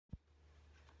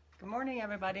Good morning,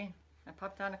 everybody. I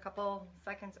popped on a couple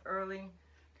seconds early,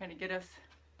 trying to get us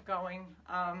going.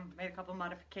 Made a couple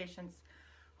modifications.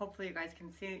 Hopefully you guys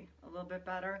can see a little bit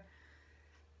better.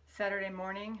 Saturday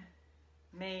morning,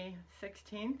 May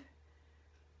 16th,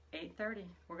 8:30.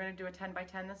 We're going to do a 10 by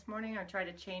 10 this morning. I tried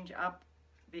to change up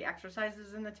the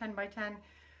exercises in the 10 by 10,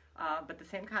 but the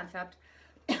same concept.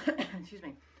 Excuse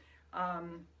me.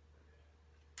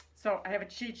 So I have a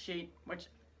cheat sheet, which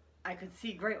I could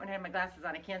see great when I had my glasses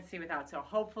on. I can't see without, so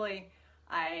hopefully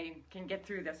I can get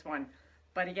through this one.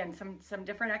 But again, some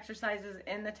different exercises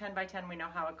in the 10 by 10. We know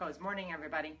how it goes. Morning,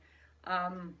 everybody.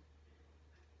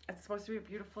 It's supposed to be a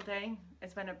beautiful day.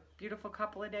 It's been a beautiful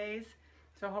couple of days.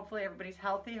 So hopefully everybody's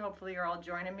healthy. Hopefully you're all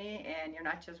joining me and you're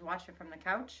not just watching from the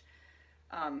couch.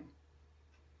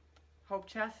 Hope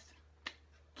chest.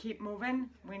 Keep moving.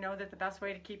 We know that the best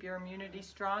way to keep your immunity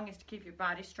strong is to keep your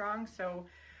body strong. So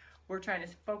we're trying to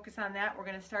focus on that. We're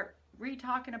going to start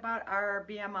re-talking about our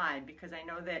BMI because I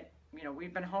know that,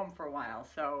 we've been home for a while.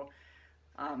 So,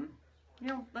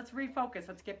 let's refocus.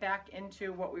 Let's get back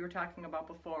into what we were talking about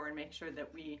before and make sure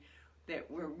that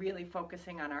we're really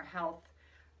focusing on our health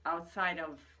outside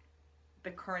of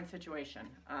the current situation.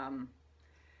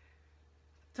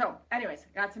 So anyways,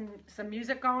 got some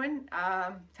music going,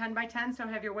 10 by 10, so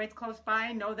have your weights close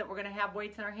by. Know that we're going to have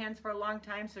weights in our hands for a long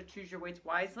time, so choose your weights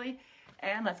wisely.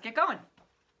 And let's get going.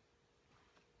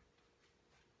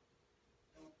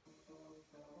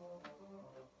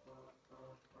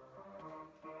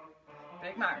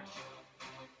 Big march.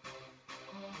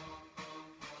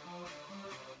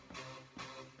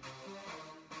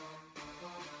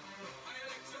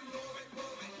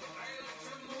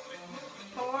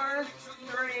 Four,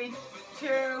 three,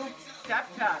 two, step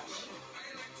touch.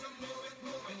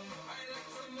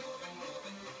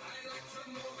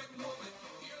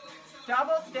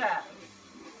 Double step.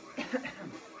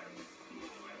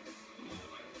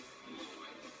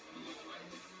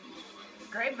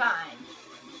 Grapevine.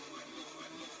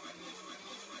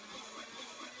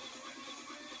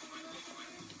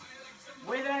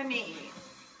 With a knee.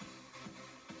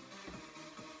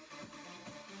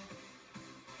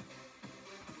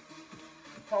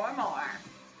 Four more.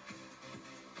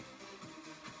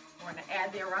 We're going to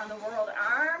add the around the world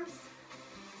arms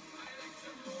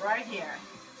right here.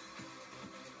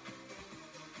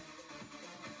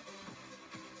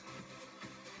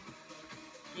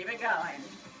 Keep it going.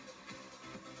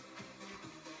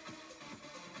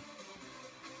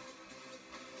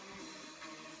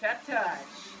 Step touch.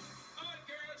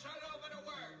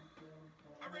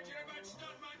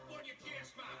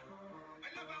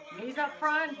 Knees up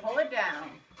front, pull it down.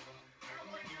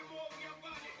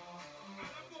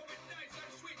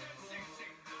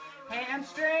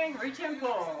 Hamstring, reach and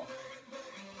pull.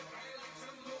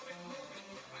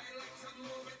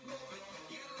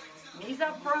 Knees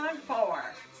up front, 4.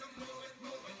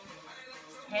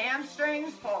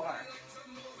 Hamstrings, 4.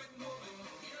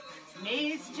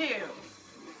 Knees, 2.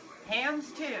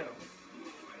 Hams, 2.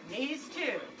 Knees,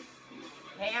 2.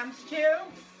 Hams, 2.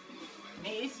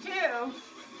 Knees, 2.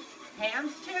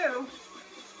 Hams, 2.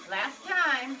 Last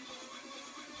time.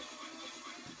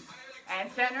 And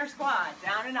center squat,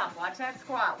 down and up. Watch that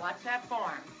squat, watch that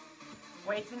form.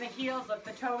 Weights in the heels, lift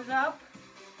the toes up.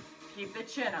 Keep the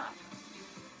chin up.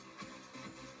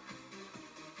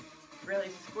 Really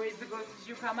squeeze the glutes as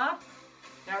you come up.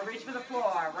 Now reach for the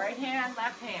floor, right hand,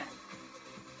 left hand.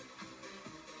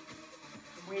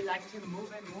 We like to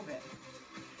move it.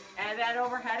 And that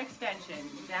overhead extension,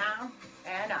 down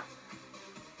and up.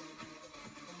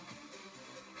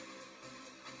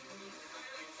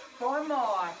 Four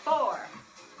more. 4,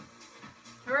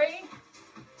 3,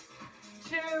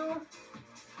 2,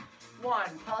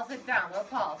 1. Pulse it down, little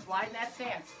pulse. Widen that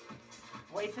stance.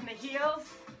 Weights in the heels.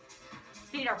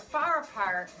 Feet are far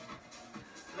apart.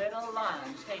 Little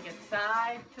lunge. Take it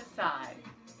side to side.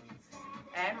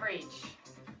 And reach.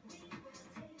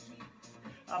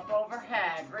 Up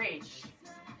overhead. Reach.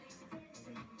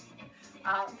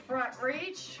 Out in front.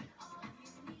 Reach.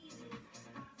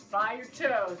 By your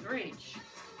toes. Reach.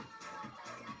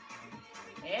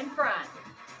 In front.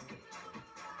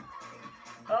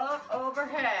 Up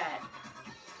overhead.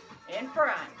 In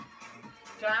front.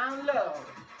 Down low.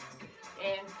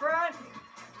 In front.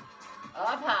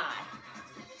 Up high.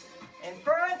 In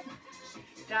front.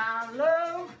 Down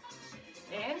low.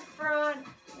 In front.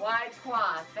 Wide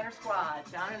squat. Center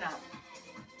squat. Down and up.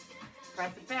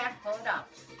 Press it back. Pull it up.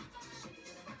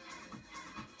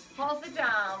 Pulse it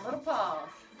down. Little pulse.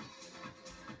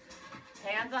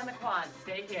 Hands on the quads.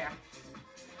 Stay here.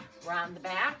 Round the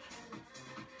back.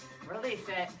 Release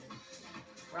it.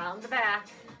 Round the back.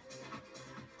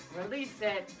 Release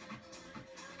it.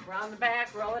 Round the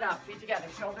back, roll it up, feet together,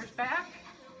 shoulders back,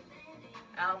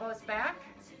 elbows back,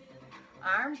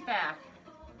 arms back.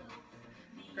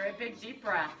 Great big deep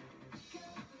breath.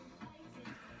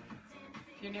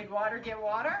 If you need water, get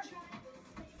water.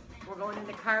 We're going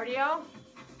into cardio.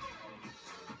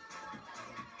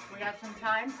 We got some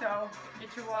time, so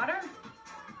get your water.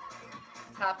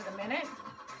 Top of the minute.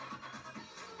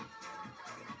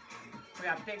 We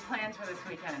got big plans for this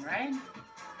weekend, right?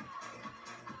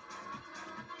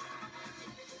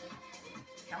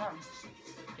 Come on,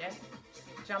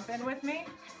 jump in with me.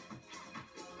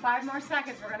 5 more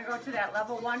seconds. We're gonna go to that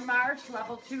level 1 march,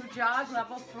 level 2 jog,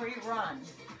 level 3 run.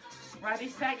 Ready,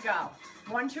 set, go.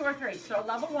 1, 2, or 3. So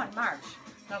level 1 march,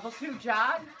 level 2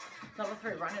 jog, level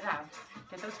 3 run it out.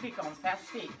 Get those feet going, fast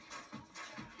feet.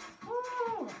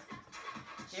 Woo!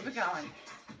 Keep it going.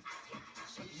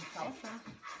 Salsa.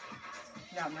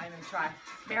 No, I'm not even try.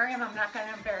 Miriam, I'm not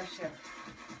gonna embarrass you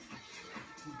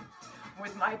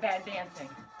with my bad dancing.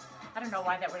 I don't know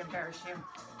why that would embarrass you.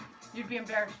 You'd be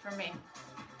embarrassed for me.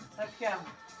 Let's go.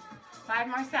 5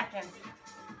 more seconds.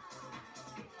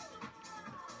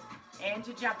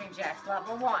 Into jumping jacks.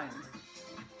 Level 1.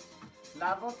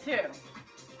 Level 2.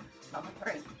 Level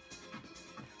 3.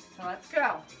 So let's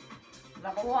go.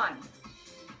 Level 1.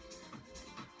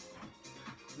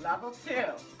 Level 2.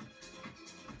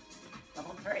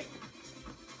 Level 3.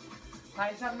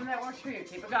 Find something that works for you.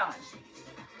 Keep it going.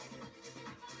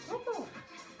 Woo-hoo.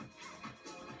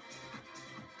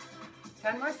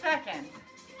 10 more seconds.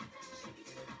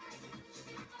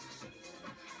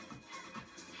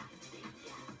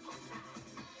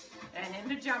 And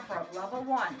into jump rope, level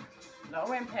 1,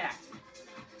 low impact.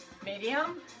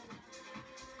 Medium,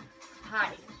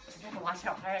 high. You gotta watch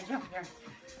how high I jump here.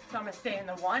 So I'm gonna stay in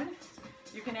the 1.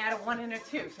 You can add a 1 and a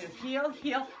 2. So heel,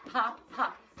 heel, hop,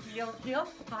 hop. Heel, heel,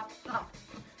 hop, hop.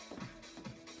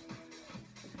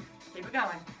 Keep it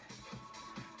going.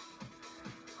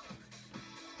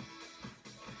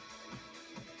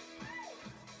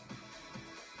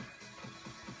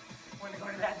 We're gonna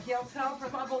go to that heel toe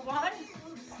for level 1.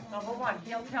 Level 1,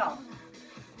 heel toe.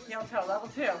 Heel toe, level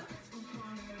 2.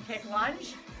 Kick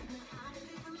lunge.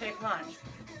 Kick lunge.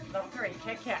 Level 3,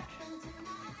 kick, kick.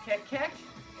 Kick, kick.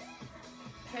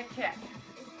 Kick, kick.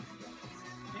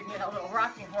 You can get a little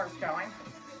rocking horse going.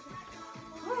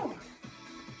 Woo.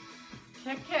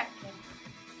 Kick, kick.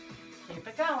 Keep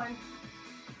it going.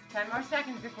 10 more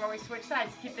seconds before we switch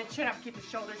sides. Keep the chin up, keep the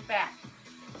shoulders back.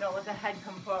 Don't let the head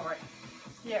come forward.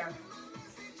 Here.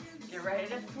 Get ready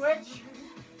to switch.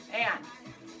 And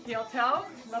heel toe,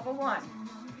 level 1.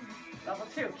 Level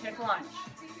 2, kick lunge.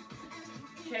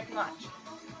 Kick lunge.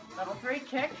 Level 3,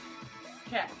 kick,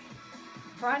 kick.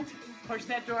 Front, push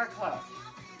that door closed.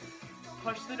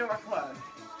 Push the door closed.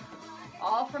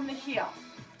 All from the heel.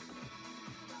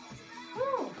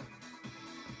 Woo.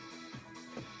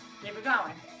 Keep it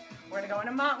going. We're gonna go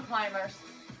into mountain climbers.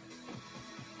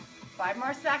 5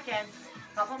 more seconds,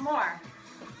 couple more.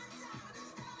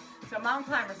 So mountain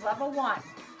climbers, level 1.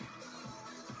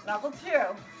 Level 2.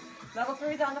 Level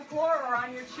 3 is on the floor or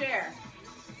on your chair.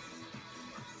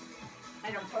 I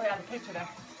don't fully have the picture there,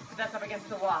 but that's up against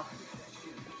the wall.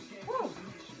 Woo.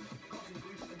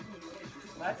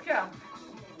 Let's go.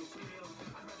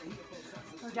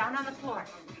 We're down on the floor.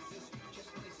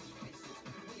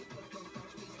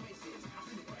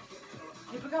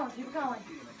 Keep it going, keep it going.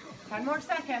 10 more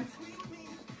seconds.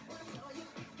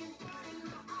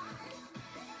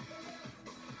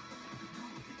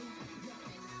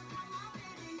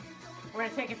 We're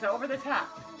gonna take it to over the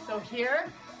top. So here,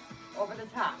 over the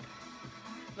top.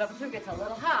 Level 2 gets a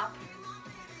little hop.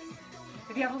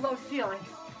 If you have a low ceiling,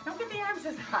 don't get the arms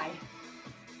as high.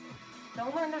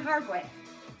 Don't learn the hard way.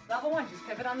 Level 1, just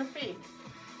pivot on the feet.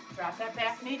 Drop that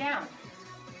back knee down.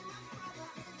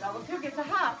 Level 2 gets a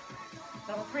hop.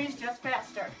 Level 3 is just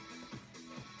faster.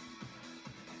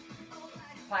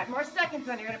 5 more seconds,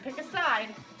 then you're gonna pick a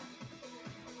side.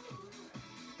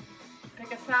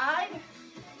 Pick a side,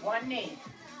 1 knee.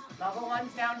 Level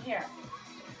 1's down here.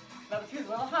 Level 2 is a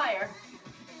little higher.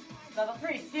 Level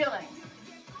 3, ceiling.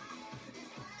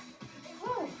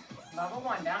 Woo. Level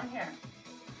 1 down here.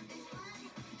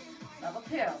 Level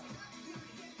 2.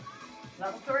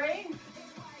 Level 3.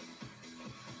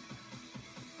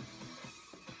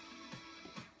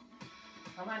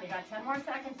 Come on, you got 10 more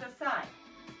seconds this side.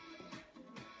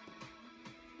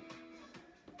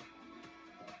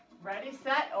 Ready,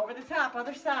 set, over the top,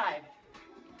 other side.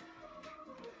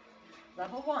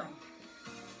 Level 1.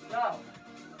 Go.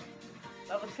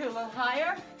 Level 2, a little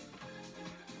higher.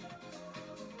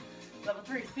 Level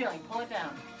 3, ceiling, pull it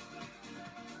down.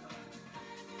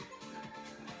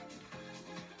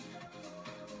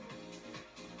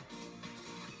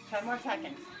 10 more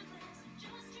seconds.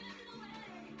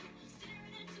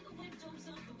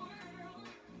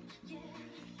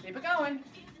 Keep it going.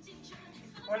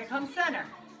 We're going to come center.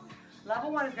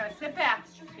 Level 1 is going to sit back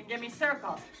and give me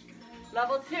circles.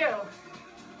 Level 2,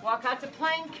 walk out to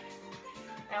plank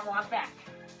and walk back.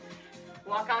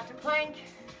 Walk out to plank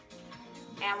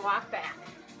and walk back.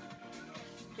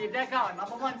 Keep that going.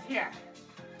 Level 1's here.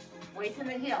 Weights in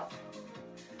the heels.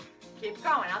 Keep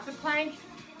going. Out to plank.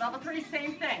 Level 3,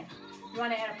 same thing. You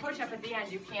want to add a push-up at the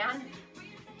end, you can.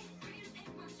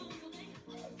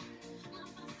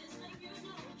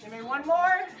 Give me one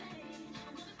more.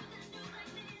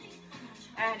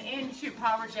 And into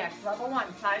power jacks. Level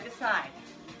 1, side to side.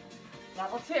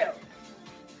 Level 2.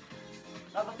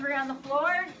 Level 3 on the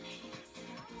floor.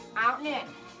 Out and in.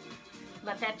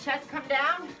 Let that chest come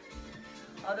down.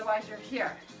 Otherwise, you're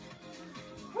here.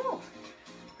 Whew.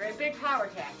 Great big power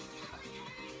jack.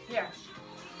 Here.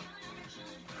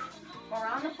 Or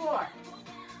on the floor.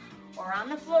 Or on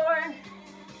the floor.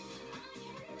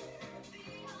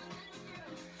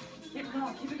 Keep it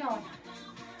going, keep it going.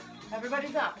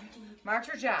 Everybody's up. March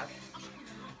or jog.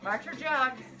 March or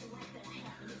jog.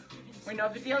 We know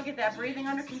the deal. Get that breathing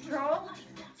under control.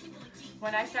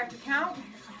 When I start to count,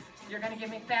 you're going to give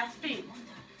me fast feet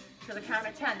to the count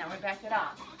of 10. Then we back it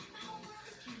up.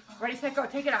 Ready, set, go.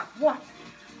 Take it out. 1,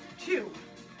 2,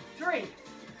 3,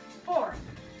 4,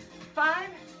 5,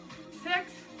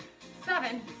 6,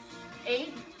 7,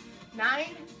 8, 9,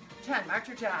 10. March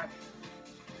or jog.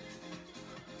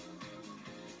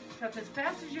 So it's as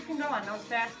fast as you can go on those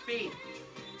fast feet.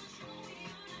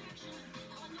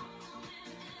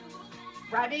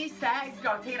 Ready, set,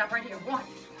 go. Take it up right here. 1,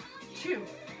 2,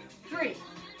 3,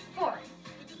 4,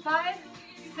 5,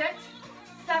 6,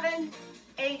 7,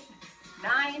 8,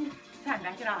 9, 10.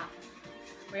 Back it off.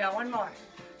 We got one more.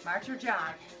 March or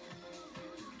jog.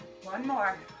 One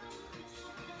more.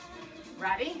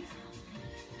 Ready,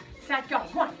 set, go.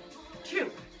 1,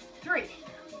 2, 3,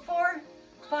 4,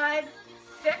 5,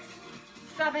 6,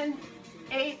 7,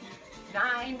 8,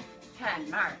 9,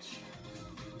 10. March.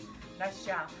 Nice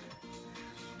job.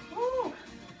 Woo.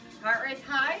 Heart rate's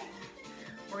high.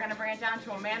 We're going to bring it down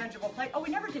to a manageable place. Oh, we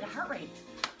never did a heart rate.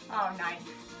 Oh, nice.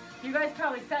 You guys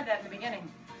probably said that in the beginning.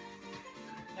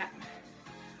 Yeah.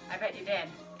 I bet you did.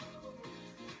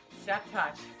 Step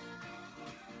touch.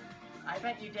 I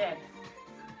bet you did.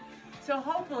 So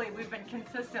hopefully we've been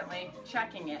consistently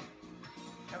checking it.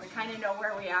 And we kind of know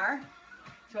where we are.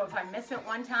 So if I miss it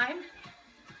one time,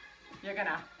 you're going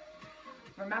to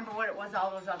remember what it was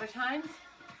all those other times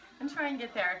and try and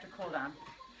get there after cool down.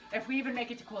 If we even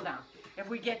make it to cool down. If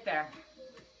we get there.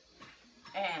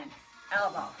 And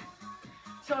elbow.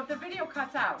 So if the video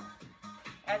cuts out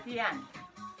at the end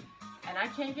and I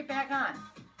can't get back on,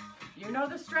 you know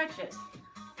the stretches.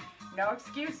 No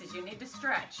excuses. You need to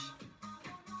stretch.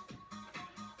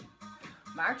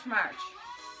 March, march.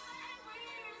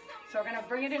 So we're going to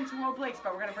bring it into obliques,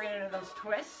 but we're going to bring it into those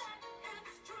twists.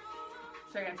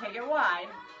 So you're going to take it wide,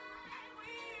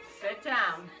 sit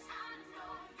down,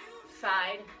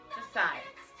 side to side,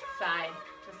 side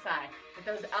to side, with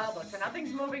those elbows. So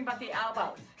nothing's moving but the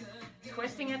elbows,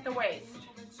 twisting at the waist.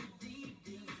 So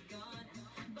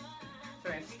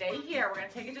we're going to stay here. We're going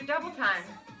to take it to double time,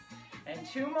 and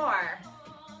 2 more.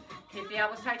 Keep the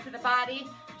elbows tight to the body,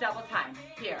 double time,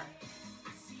 here.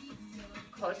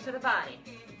 Close to the body.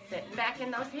 Sitting back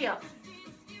in those heels.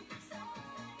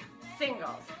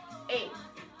 Singles. 8.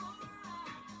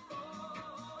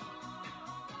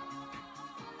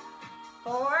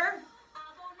 4,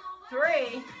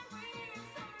 3,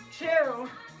 2,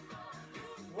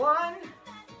 1.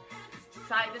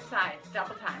 Side to side.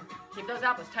 Double time. Keep those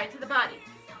elbows tight to the body.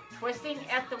 Twisting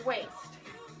at the waist.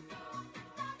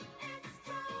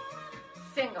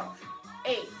 Singles.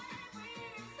 8,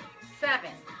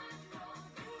 7.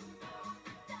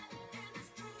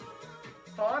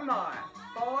 4 more.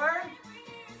 4,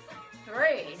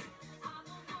 3,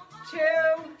 2,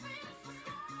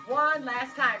 1.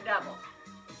 Last time, double.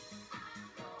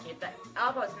 Keep the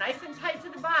elbows nice and tight to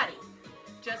the body.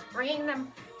 Just bringing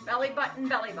them belly button,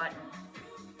 belly button.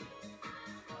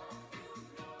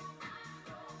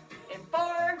 In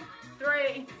 4,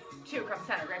 3, 2. Come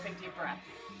center. Great big deep breath.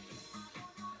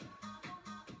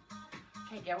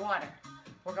 Okay, get water.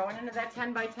 We're going into that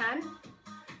 10 by 10.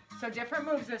 So different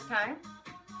moves this time.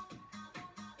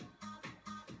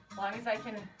 As long as I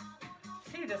can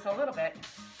see this a little bit.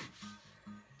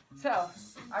 So,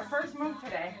 our first move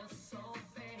today,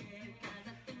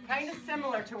 kind of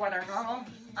similar to what our normal,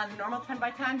 on the normal 10 by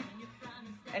 10.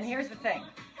 And here's the thing,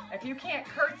 if you can't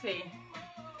curtsy,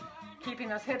 keeping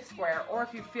those hips square, or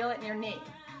if you feel it in your knee,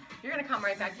 you're gonna come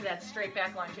right back to that straight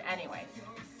back lunge anyways.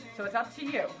 So it's up to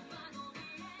you.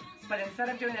 But instead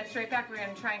of doing that straight back, we're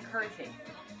gonna try and curtsy.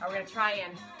 Or we're gonna try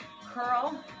and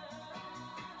curl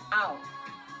out.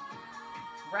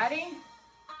 Ready?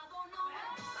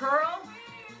 Curl,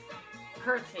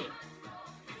 curtsy.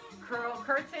 Curl,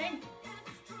 curtsy.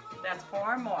 That's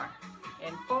 4 more.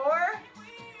 In 4,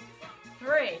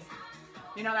 3.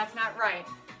 You know that's not right.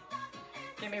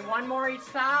 Give me 1 more each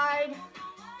side.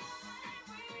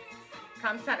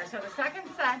 Come center. So the second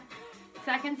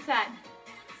set,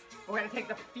 we're gonna take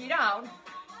the feet out.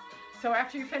 So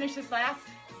after you finish this last,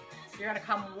 you're gonna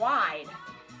come wide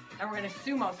and we're gonna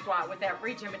sumo squat with that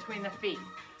reach in between the feet.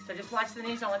 So just watch the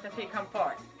knees, don't let the feet come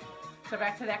forward. So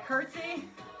back to that curtsy.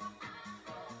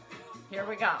 Here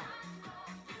we go.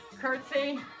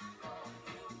 Curtsy.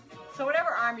 So whatever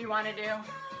arm you wanna do,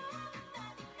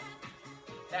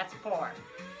 that's 4.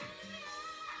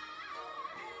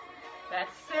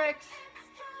 That's 6.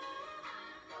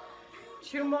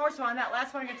 2 more, so on that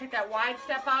last one, you're gonna take that wide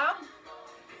step out.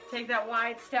 Take that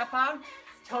wide step out.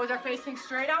 Toes are facing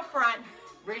straight out front.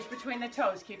 Reach between the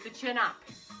toes, keep the chin up.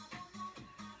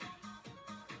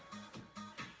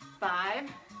 5,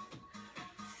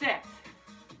 6,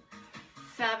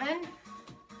 7,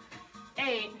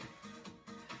 8,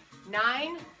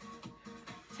 9,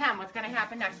 10. What's gonna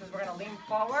happen next is we're gonna lean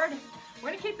forward. We're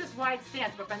gonna keep this wide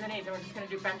stance, but bend the knees, and we're just gonna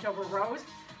do bent over rows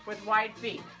with wide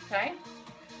feet, okay?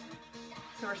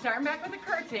 So we're starting back with the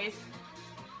curtsies.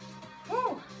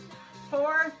 Woo!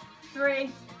 4,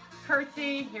 3,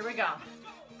 curtsy, here we go.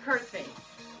 Curtsy,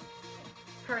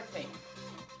 curtsy.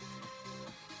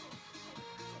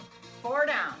 4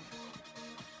 down.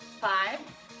 5.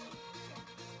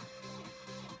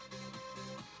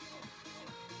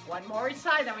 1 more each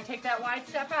side, then we take that wide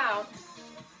step out.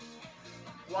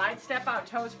 Wide step out,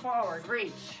 toes forward,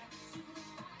 reach.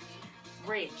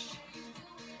 Reach.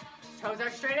 Toes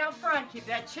are straight out front, keep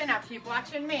that chin up, keep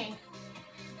watching me.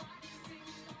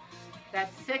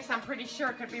 That's 6, I'm pretty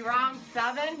sure, could be wrong.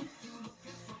 7,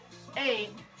 8,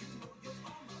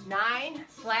 9,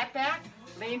 flat back,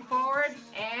 lean forward,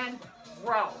 and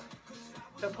row.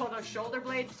 So pull those shoulder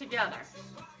blades together.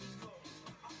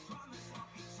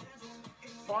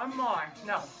 4 more,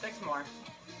 no, 6 more.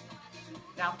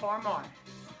 Now 4 more.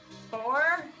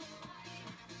 4,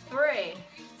 3,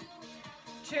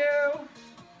 2,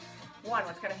 1.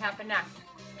 What's going to happen next?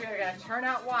 We're going to turn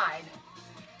out wide,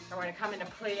 and we're going to come into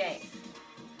plie.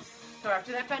 So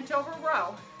after that bent over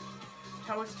row,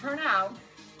 toes turn out,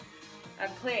 and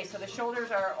plie. So the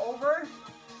shoulders are over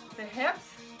the hips.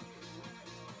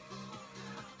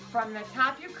 From the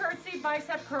top you curtsy,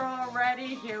 bicep curl,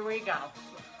 ready, here we go.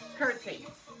 Curtsy.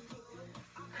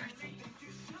 Curtsy.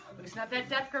 Loosen up that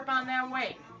death grip on that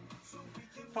weight.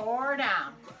 4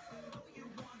 down.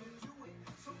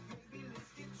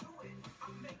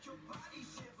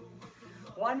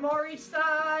 One more each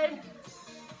side.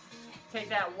 Take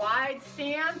that wide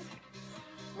stance.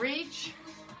 Reach.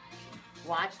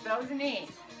 Watch those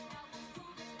knees.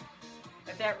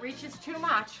 If that reach is too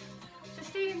much, just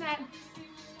stay in that.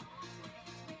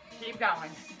 Keep going.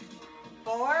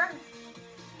 4,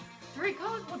 3,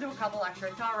 we'll do a couple extra,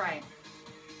 it's all right.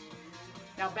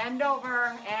 Now bend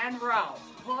over and row.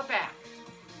 Pull it back.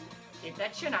 Keep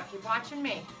that chin up, keep watching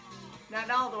me. Not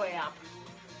all the way up.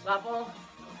 Level.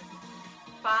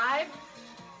 5,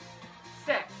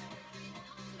 6,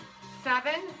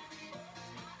 7,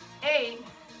 8,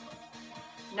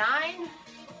 9,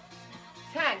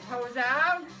 10. Toes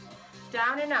out,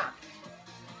 down and up.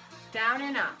 Down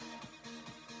and up.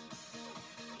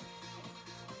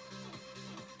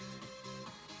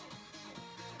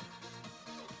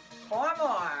 Four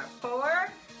more.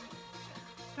 4,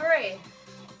 3,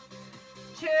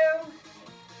 2,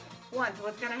 1. So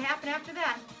what's going to happen after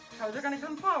that? Toes are going to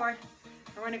come forward.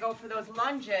 We're going to go for those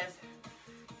lunges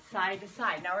side to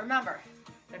side. Now remember,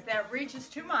 if that reach is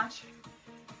too much,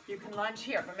 you can lunge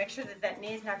here, but make sure that that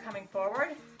knee is not coming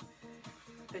forward,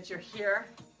 that you're here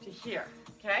to here,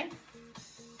 okay?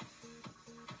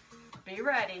 Be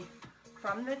ready.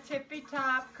 From the tippy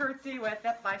top, curtsy with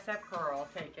that bicep curl.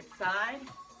 Take it side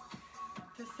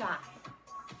to side.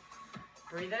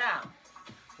 Breathe it out.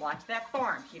 Watch that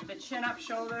form. Keep the chin up,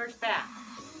 shoulders back.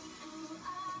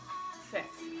 6,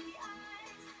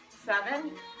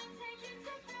 7,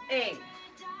 8,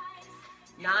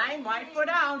 9, wide foot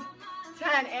out,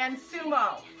 10, and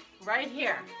sumo, right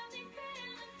here.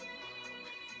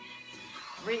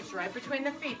 Reach right between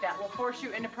the feet. That will force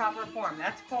you into proper form.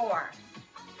 That's 4.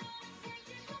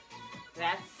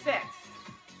 That's 6.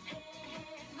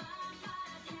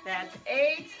 That's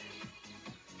 8.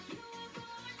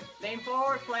 Lean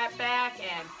forward, flat back,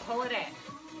 and pull it in.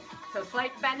 So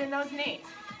slight bend in those knees.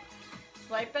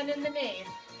 Slight bend in the knees.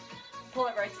 Pull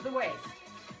it right to the waist.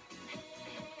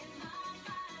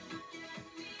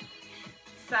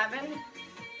 7,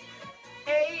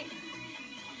 8,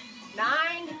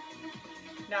 9.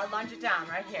 Now lunge it down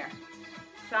right here.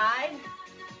 Side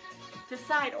to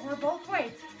side or both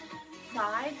ways.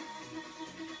 Side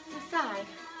to side.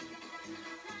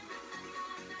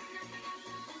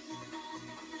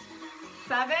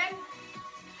 7,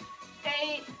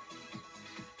 8,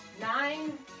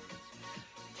 9,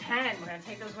 10. We're going to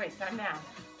take those weights, set them down.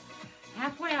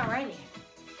 Halfway already.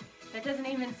 That doesn't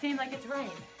even seem like it's right.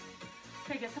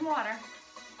 Okay, get some water.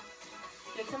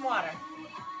 Get some water.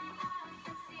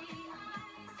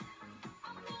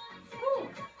 Woo.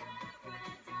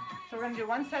 So we're going to do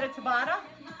one set of Tabata.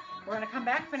 We're going to come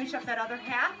back, finish up that other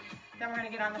half. Then we're going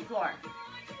to get on the floor.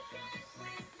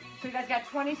 So you guys got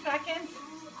 20 seconds.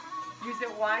 Use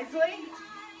it wisely.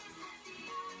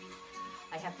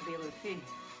 I have to be able to see.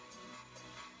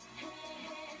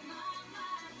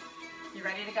 You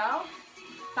ready to go?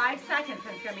 5 seconds,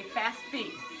 and it's going to be fast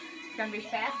feet. It's going to be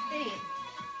fast feet.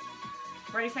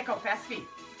 Ready, set, go. Fast feet.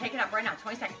 Take it up right now.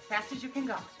 20 seconds. Fast as you can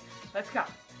go. Let's go.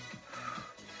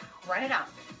 Run it out.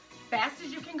 Fast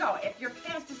as you can go. If you're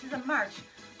fast, this is a march.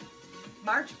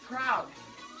 March proud.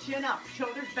 Chin up.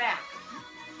 Shoulders back.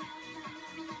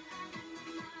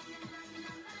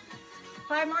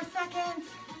 5 more seconds.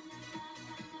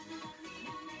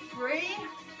 3,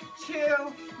 2,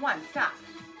 1. Stop.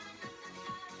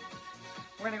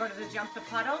 We're going to go to the jump the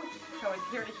puddle. So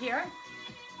it's here to here.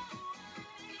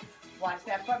 Watch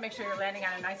that foot. Make sure you're landing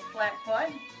on a nice flat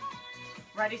foot.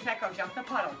 Ready, set, go. Jump the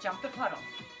puddle. Jump the puddle.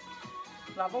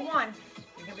 Level 1.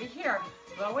 You can be here.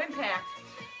 Low impact.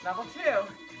 Level 2.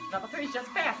 Level 3 is just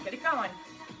fast. Get it going.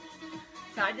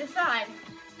 Side to side.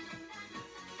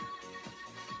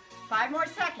 5 more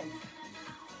seconds.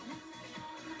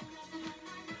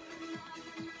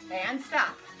 And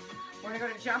stop. We're going to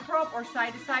go to jump rope or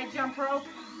side to side jump rope.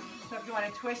 So if you want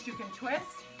to twist, you can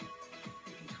twist.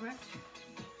 You can twist.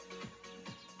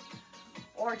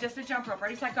 Or just a jump rope.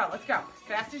 Ready, set, go. Let's go.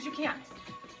 Fast as you can.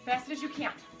 Fast as you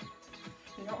can.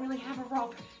 You don't really have a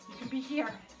rope. You can be here.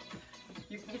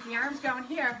 You can get the arms going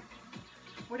here.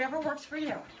 Whatever works for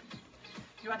you.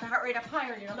 If you want the heart rate up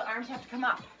higher, you know the arms have to come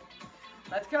up.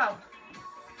 Let's go.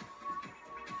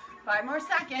 5 more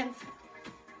seconds.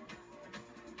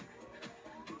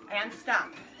 And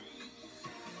stop.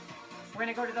 We're going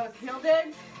to go to those heel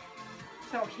digs.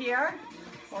 So here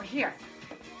or here.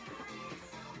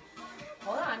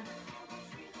 Hold on.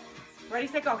 Ready,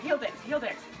 set, go. Heel digs, heel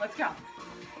digs. Let's go.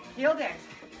 Heel digs.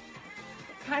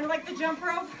 Kind of like the jump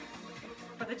rope,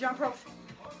 but the jump rope's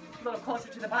a little closer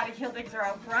to the body. Heel digs are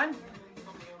out front.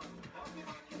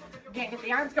 Again, get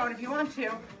the arms going if you want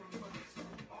to.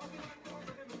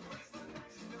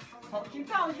 Hold,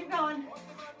 keep going, keep going.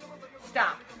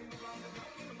 Stop.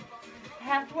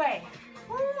 Halfway.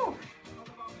 Woo!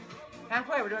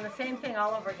 Halfway, we're doing the same thing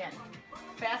all over again.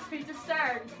 Fast feet to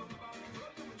start.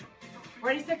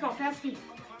 Ready, set, go. Fast feet.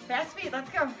 Fast feet, let's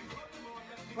go.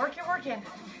 Work it, work it.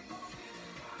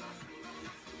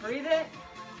 Breathe it.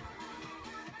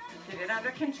 Get it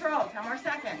under control. 10 more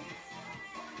seconds.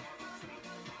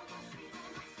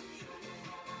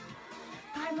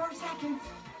 5 more seconds.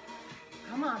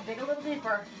 Come on, dig a little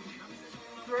deeper.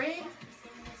 3,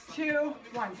 2,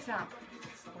 1, stop.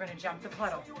 We're going to jump the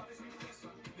puddle.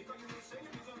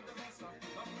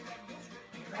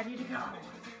 Ready to go.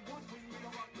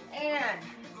 And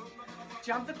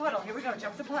jump the puddle. Here we go,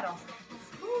 jump the puddle.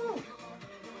 Woo.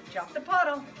 Jump the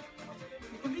puddle.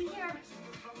 You can be here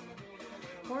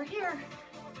or here.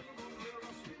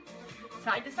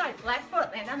 Side to side, flat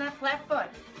foot. Land on that flat foot.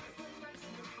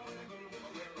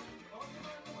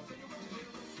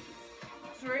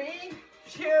 3,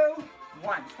 2,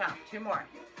 1. Stop. 2 more.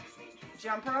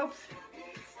 Jump ropes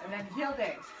and then heel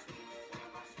digs.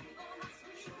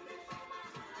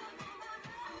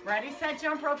 Ready, set,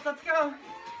 jump ropes. Let's go.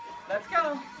 Let's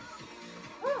go.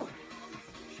 Woo.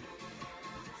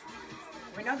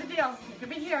 We know the deal. You could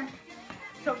be here.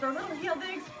 So for little heel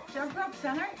digs, jump rope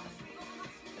center,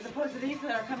 as opposed to these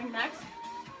that are coming next.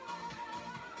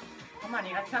 Come on,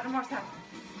 you got 7 more seconds.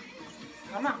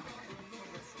 Come on.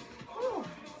 Woo.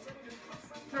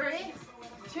 3,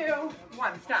 2,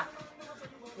 1. Stop.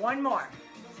 1 more.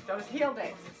 Those heel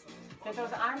digs. Get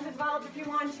those arms involved if you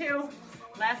want to.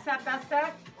 Last set, best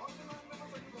set.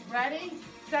 Ready,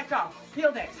 set, go.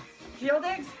 Heel digs. Heel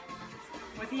digs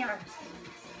with the arms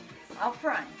out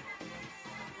front.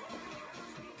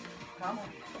 Come on.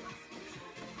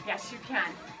 Yes, you can.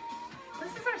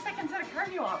 This is our second set of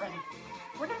cardio already.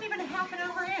 We're not even a half an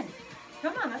hour in.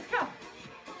 Come on, let's go.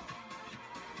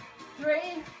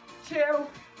 3, 2,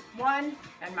 1,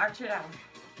 and march it out.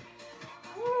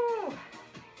 Woo.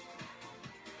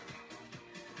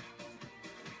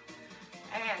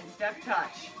 And step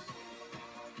touch.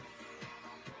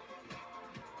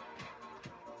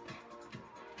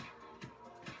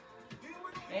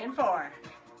 In 4,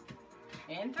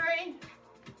 in 3,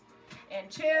 in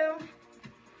 2,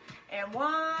 and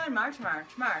 1, march, march,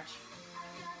 march.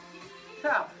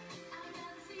 So,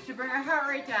 to bring our heart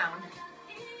rate down,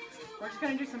 we're just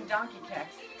going to do some donkey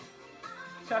kicks.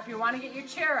 So if you want to get your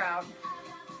chair out,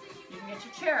 you can get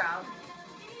your chair out.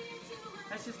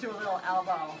 Let's just do a little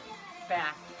elbow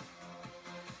back.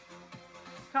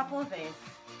 Couple of these.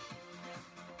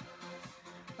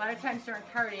 A lot of times during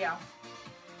cardio,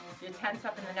 you tense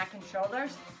up in the neck and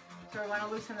shoulders, so we want to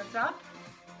loosen this up.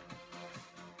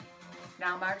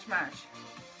 Now march, march.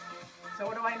 So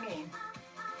what do I mean?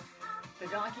 The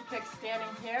donkey kick standing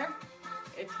here,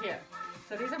 it's here.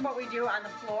 So these are what we do on the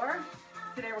floor.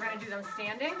 Today we're going to do them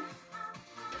standing.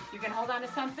 You can hold on to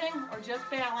something or just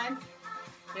balance.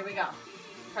 Here we go.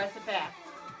 Press it back.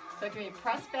 So it can be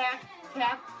press back,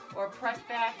 tap, or press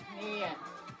back, knee in.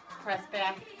 Press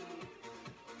back.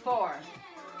 4,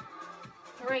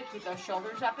 3, keep those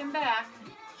shoulders up and back.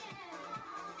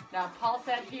 Now pulse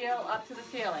that heel up to the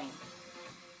ceiling.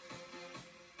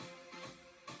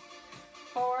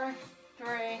 4,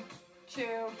 3, 2,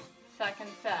 second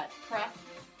set. Press,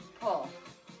 pull,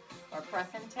 or press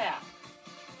and tap.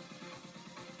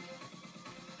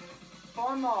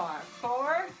 4 more.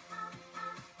 4,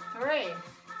 3,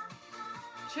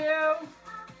 2,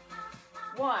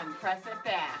 1. Press it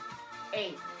back.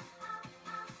 8.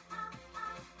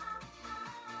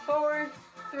 4,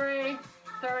 3,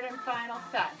 third and final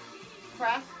set.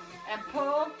 Press and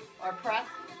pull, or press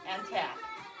and tap.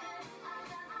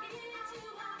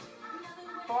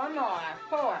 4 more.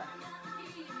 4,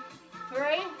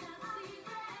 3,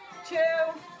 2,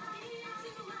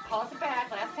 pulse it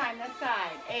back. Last time this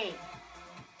side. 8.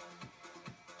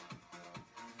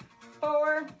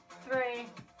 4, 3,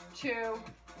 2,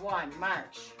 1.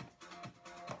 March.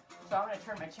 So I'm going to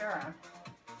turn my chair around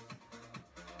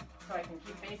so I can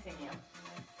keep facing you.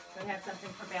 So we have something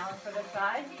for balance for this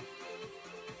side.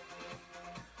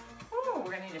 Ooh,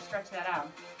 we're going to need to stretch that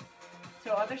out.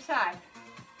 So other side.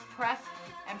 Press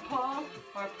and pull,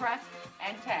 or press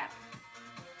and tap.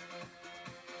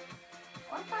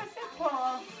 Or press and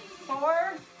pull.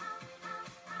 4,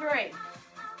 3,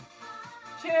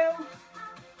 2,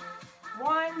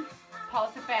 1.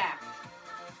 Pulse it back.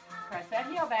 Press that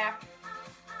heel back.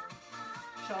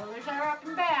 Shoulders are up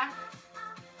and back.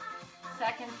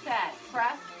 Second set.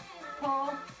 Press,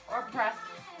 pull, or press,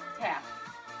 tap.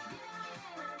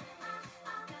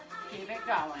 Keep it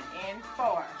going. In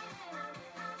 4.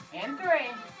 In 3.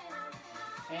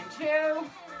 In 2.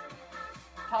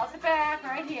 Pulse it back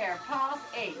right here. Pulse.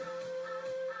 8.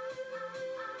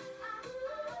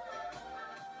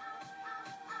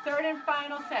 Third and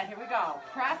final set. Here we go.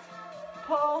 Press,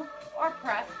 pull, or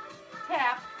press,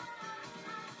 tap.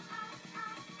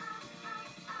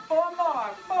 4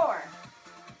 more. 4,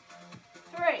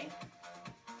 3,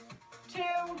 2,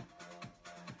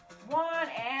 1,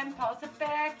 and pulse it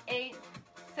back. 8,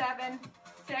 7,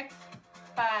 6,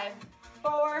 5,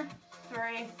 4,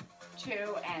 3,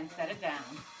 2, and set it down.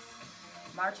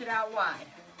 March it out wide.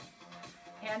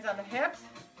 Hands on the hips.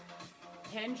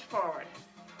 Hinge forward.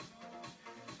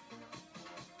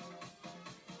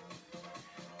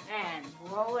 And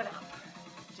roll it up.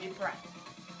 Deep breath.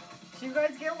 So you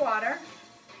guys get water.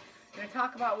 I'm going to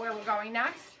talk about where we're going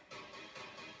next.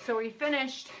 So we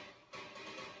finished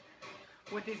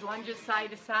with these lunges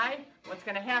side to side. What's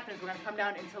going to happen is we're going to come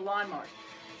down into lawnmowers.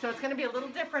 So it's going to be a little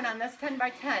different on this 10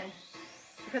 by 10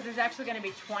 because there's actually going to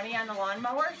be 20 on the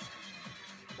lawnmowers.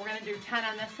 We're going to do 10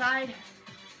 on this side,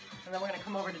 and then we're going to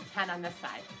come over to 10 on this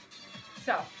side.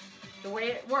 So the way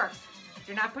it works,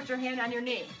 do not put your hand on your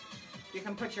knee. You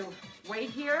can put your weight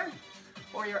here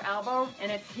or your elbow,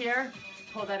 and it's here.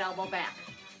 Pull that elbow back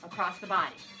across the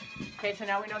body. Okay, so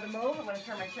now we know the move. I'm going to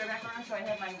turn my chair back around so I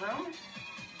have my room.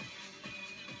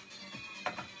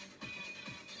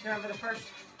 Remember the first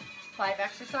 5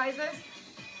 exercises?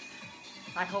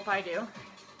 I hope I do,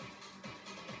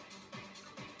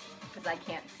 because I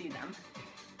can't see them.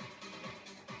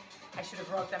 I should have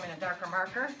wrote them in a darker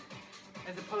marker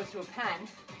as opposed to a pen.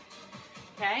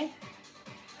 Okay?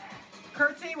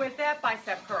 Curtsy with that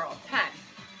bicep curl. 10.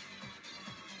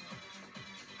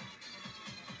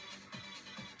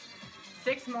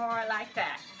 6 more like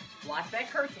that. Watch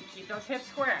that curtsy. Keep those hips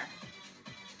square.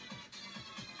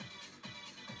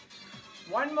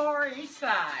 1 more each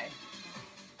side.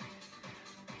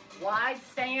 Wide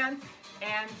stance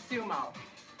and sumo.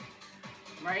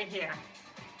 right here.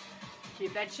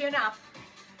 Keep that chin up.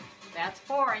 That's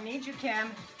 4. I need you,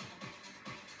 Kim.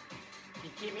 You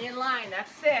keep me in line.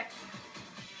 That's 6.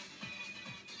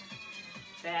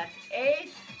 That's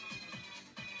 8.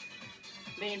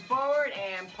 Lean forward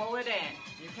and pull it in.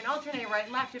 You can alternate right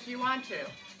and left if you want to.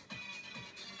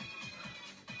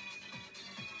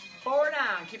 4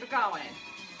 down. Keep it going.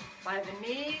 By the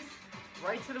knees,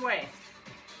 right to the waist.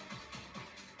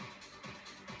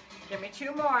 Give me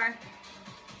 2 more.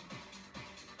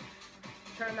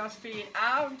 Turn those feet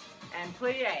out and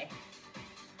plie.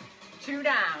 2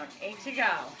 down, 8 to go.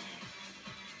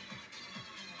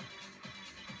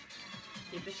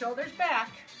 Keep the shoulders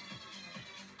back.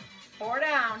 4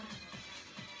 down.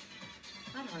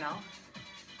 I don't know.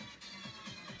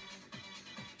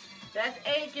 That's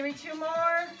 8, give me 2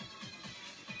 more.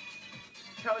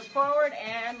 Toes forward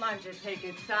and lunge it. Take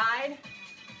it side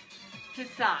to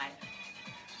side.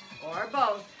 Or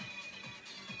both.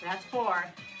 That's 4.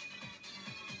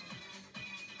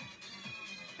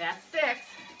 That's 6,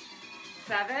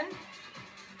 7,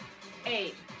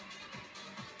 8,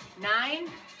 9,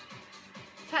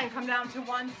 10. Come down to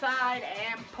one side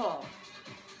and pull.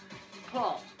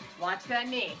 Pull. Watch that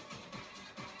knee.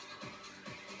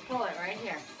 Pull it right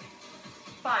here.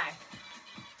 5,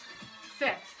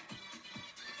 6,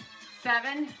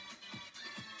 7,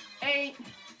 8,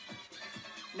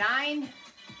 9,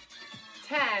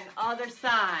 10. Other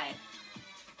side.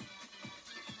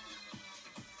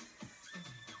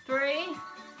 3,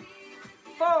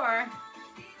 4,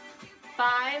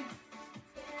 5,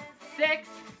 6,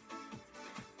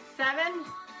 7,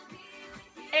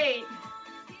 8,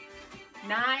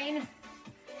 9,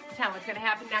 10. What's going to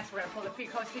happen next? We're going to pull the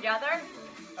feet close together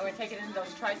and we're going to take it into those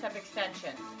tricep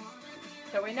extensions.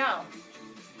 So we know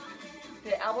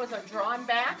the elbows are drawn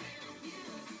back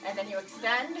and then you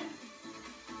extend.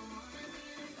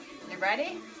 You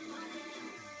ready?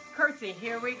 Curtsy,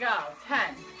 here we go.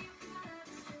 10.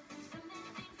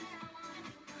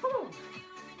 Whew.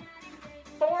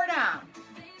 4 down.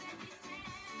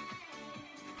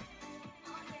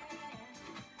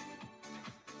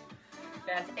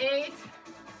 That's 8,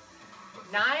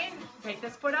 9. Take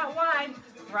this foot out wide.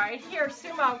 Right here,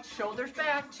 sumo. Shoulders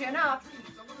back, chin up.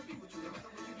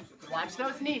 Watch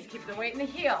those knees. Keep the weight in the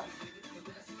heels.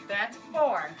 That's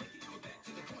 4.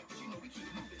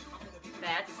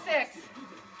 That's 6,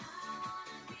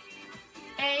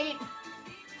 8,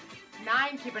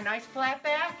 9. Keep a nice flat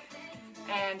back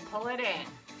and pull it in.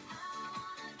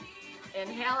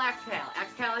 Inhale, exhale.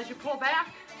 Exhale as you pull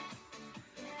back.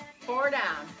 4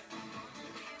 down.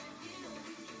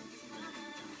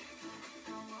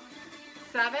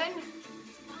 7,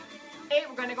 8.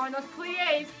 We're going to go in those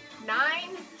plies.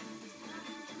 9,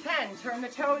 10. Turn the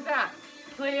toes up.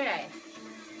 Plie.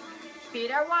 Feet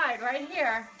are wide right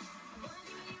here.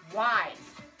 Wide.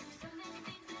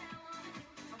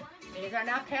 Knees are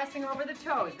not passing over the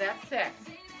toes. That's 6,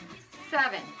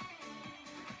 7,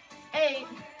 8,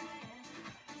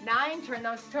 9. Turn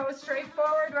those toes straight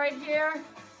forward right here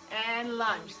and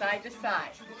lunge side to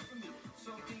side.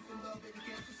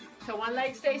 So one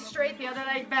leg stays straight, the other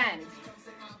leg bends.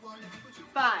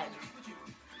 5,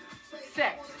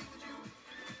 6,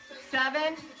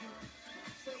 7,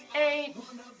 8,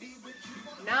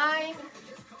 9,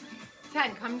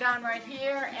 10. Come down right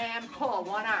here and pull.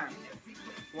 One arm.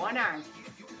 One arm.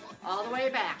 All the way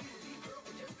back.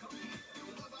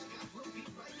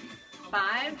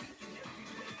 5,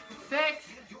 6,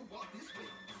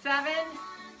 7,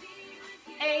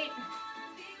 8,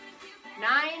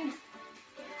 9.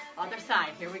 Other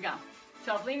side. Here we go.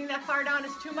 So if leaning that far down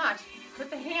is too much, put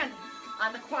the hand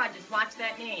on the quad. Just watch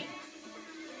that knee.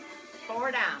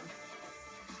 4 down.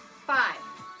 5,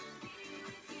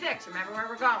 6. Remember where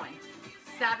we're going.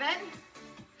 7,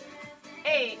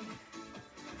 8,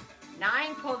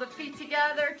 9. Pull the feet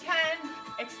together. 10.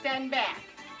 Extend back.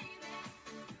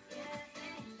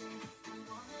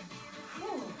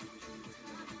 Whew.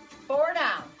 4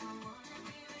 down.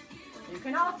 You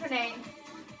can alternate.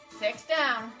 6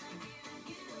 down.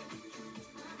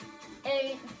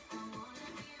 8,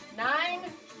 9,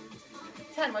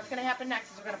 10. What's going to happen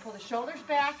next is we're going to pull the shoulders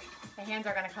back. The hands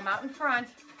are going to come out in front,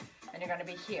 and you're going to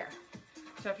be here.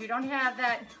 So if you don't have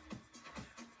that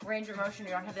range of motion,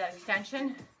 you don't have that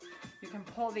extension, you can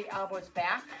pull the elbows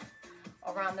back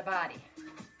around the body.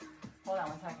 Hold on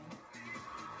 1 second.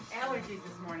 Allergies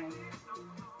this morning.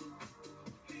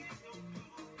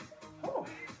 Whew.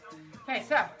 Okay,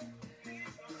 so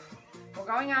we're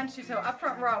going on to, so up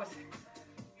front rows,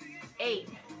 8.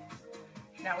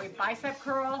 Now we bicep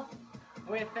curl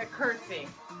with the curtsy.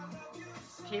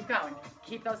 Keep going.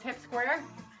 Keep those hips square.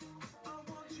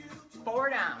 4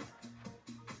 down.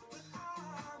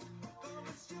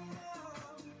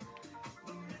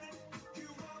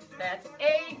 That's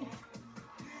 8,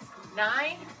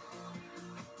 9,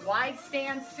 wide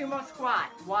stance sumo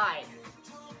squat, wide.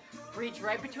 Reach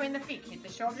right between the feet, keep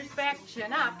the shoulders back,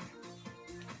 chin up.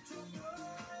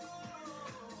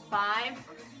 5,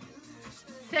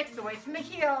 6, the weights in the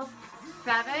heels.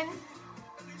 7,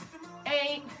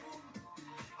 8,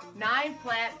 9,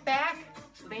 flat back,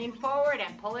 lean forward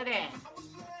and pull it in.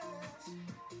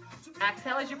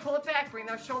 Exhale as you pull it back, bring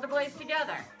those shoulder blades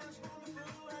together.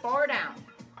 4 down.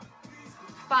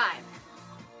 5,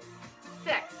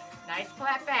 6, nice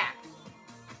flat back.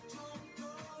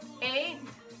 8,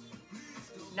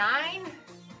 9,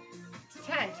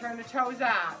 10, turn the toes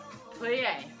out.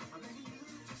 Plie.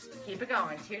 Keep it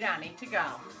going, 2 down, 8 to go.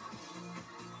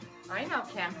 I know,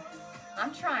 Kim,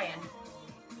 I'm trying.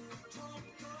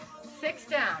 6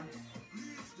 down.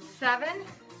 7,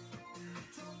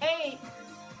 8,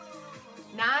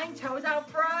 9, toes out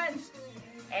front,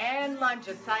 and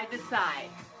lunges side to side.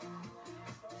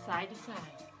 Side to side.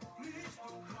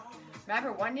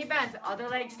 Remember, one knee bends, other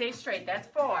leg stays straight. That's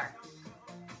 4.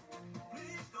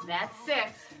 That's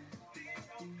 6.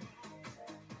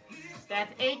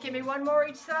 That's 8. Give me one more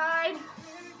each side.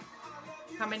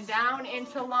 Coming down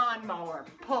into lawnmower.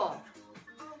 Pull.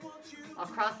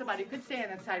 Across the body. You could stay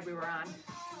on the side we were on.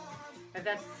 If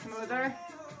that's smoother.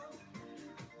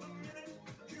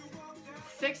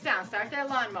 6 down. Start that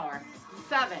lawnmower.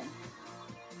 7,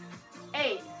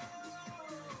 8,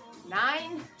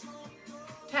 9,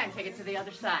 10. Take it to the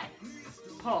other side.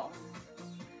 Pull.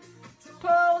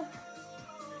 Pull.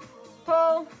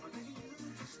 Pull.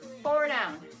 4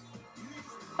 down.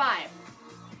 5,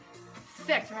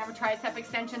 6. Remember, tricep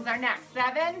extensions are next.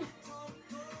 7,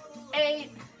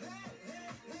 8,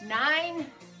 9,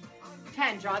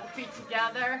 10. Draw the feet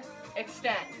together.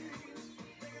 Extend.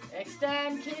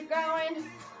 Extend. Keep going.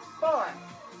 4,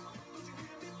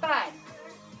 5,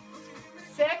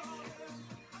 6,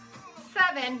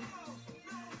 7,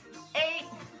 8,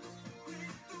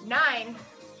 9,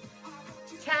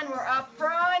 10. We're up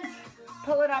front.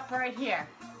 Pull it up right here.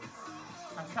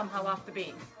 I'm somehow off the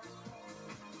beat.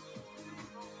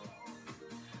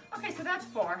 Okay, so that's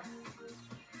 4,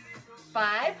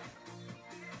 5,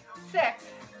 6,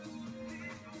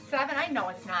 7. I know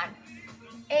it's not.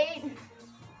 8,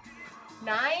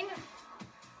 9,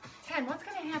 10. What's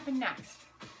going to happen next?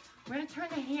 We're going to turn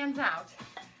the hands out,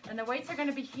 and the weights are going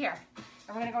to be here.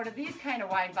 And we're going to go to these kind of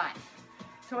wide binds.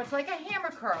 So it's like a hammer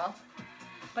curl,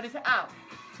 but it's out.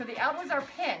 So the elbows are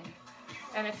pinned,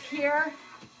 and it's here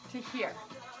to here.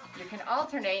 You can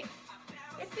alternate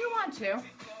if you want to.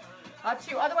 Up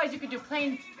to you. Otherwise, you could do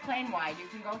plain wide. You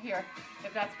can go here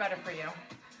if that's better for you.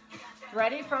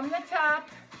 Ready from the top.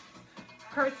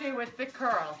 Curtsy with the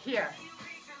curl. Here.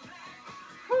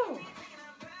 Whew.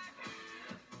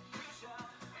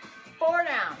 4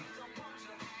 down.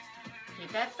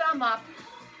 Keep that thumb up.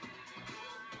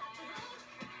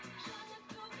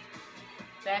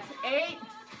 That's 8,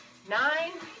 9,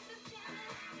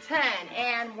 10,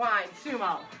 and wide,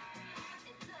 sumo.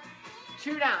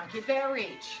 2 down, keep that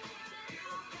reach.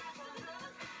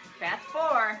 That's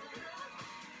 4.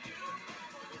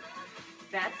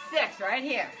 That's 6, right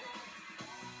here.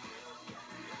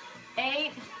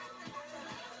 8,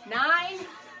 9,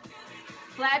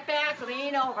 flat back,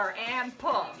 lean over, and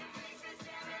pull.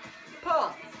 Pull.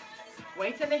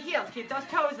 Weights in the heels, keep those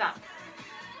toes up.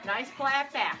 Nice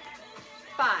flat back.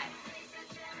 5,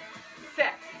 6,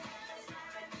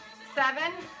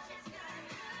 7,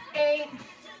 8,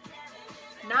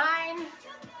 9,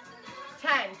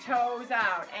 10. Toes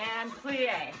out and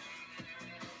plie.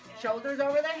 Shoulders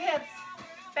over the hips.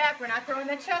 Back, we're not throwing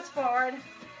the chest forward.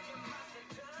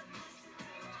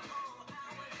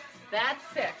 That's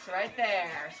 6 right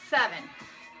there. 7,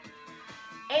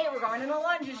 8, we're going into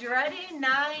lunges. You ready?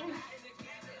 9,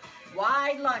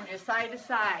 wide lunges, side to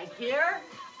side. Here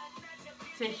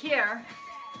to here,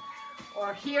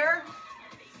 or here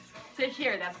to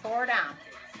here. That's 4 down.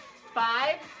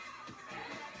 5,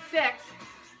 6,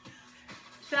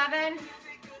 7,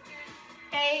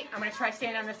 8. I'm going to try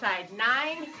staying on the side.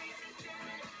 9,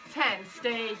 10.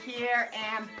 Stay here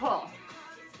and pull.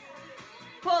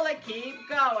 Pull it, keep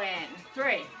going.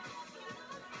 3,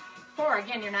 4.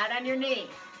 Again, you're not on your knee.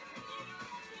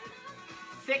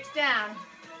 6 down.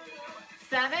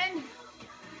 7,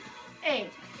 8,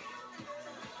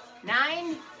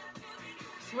 9.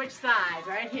 Switch sides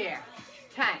right here.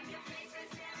 10.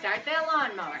 Start that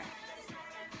lawnmower.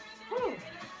 Whew.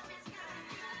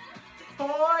 4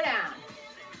 down.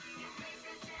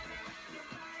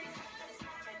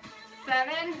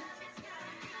 7,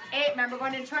 8. Remember,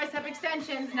 going into tricep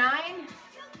extensions. 9.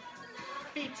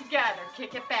 Feet together.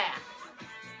 Kick it back.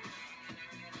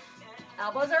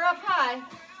 Elbows are up high.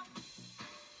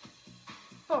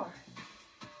 4,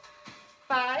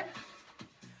 5,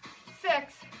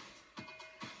 6,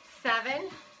 7,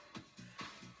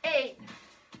 8,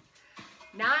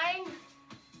 9.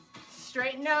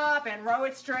 Straighten up and row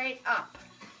it straight up.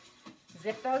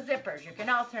 Zip those zippers. You can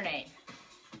alternate.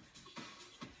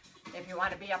 If you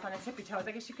want to be up on the tippy toes,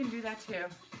 I guess you can do that too.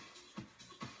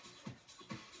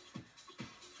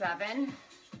 7,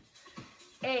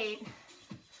 8,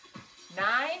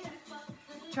 9.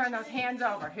 Turn those hands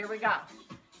over. Here we go.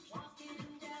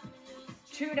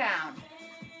 2 down.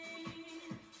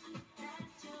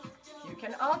 You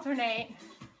can alternate.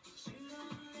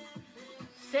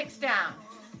 6 down.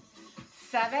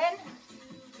 7,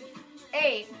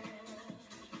 8,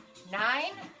 9,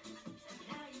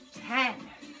 10.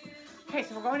 Okay,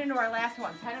 so we're going into our last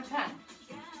one, 10 of 10.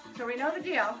 So we know the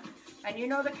deal, and you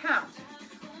know the count.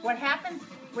 What happens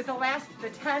with the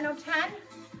 10 of 10,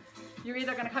 you're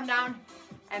either gonna come down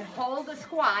and hold a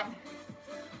squat,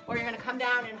 or you're gonna come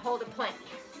down and hold a plank.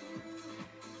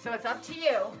 So it's up to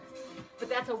you, but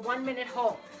that's a 1 minute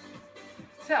hold.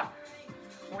 So,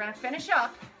 we're gonna finish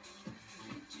up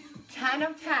 10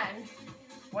 of 10,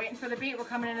 waiting for the beat. We're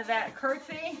coming into that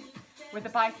curtsy with a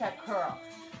bicep curl.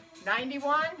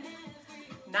 91,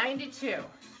 92,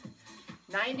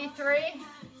 93,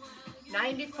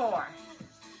 94,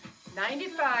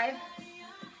 95,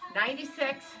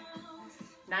 96,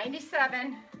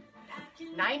 97,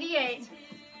 98,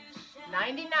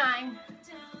 99,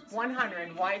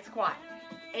 100, wide squat.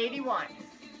 81,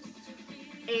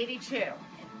 82,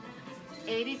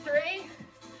 83,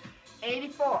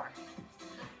 84,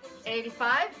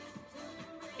 85,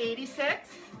 86,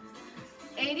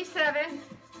 87,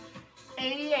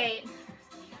 88,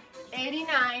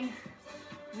 89,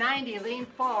 90, lean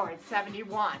forward,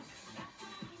 71,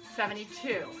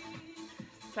 72,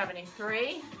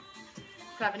 73,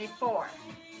 74,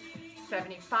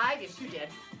 75, yes you did,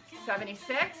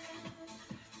 76,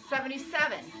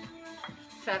 77,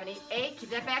 78, keep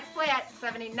that back flat,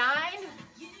 79,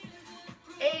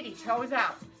 80, toes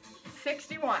out,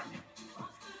 61,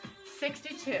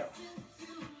 62,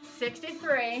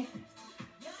 63,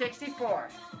 64,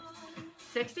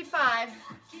 65,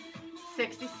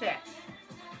 66,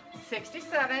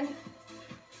 67,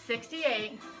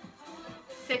 68,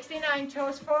 69,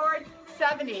 toes forward,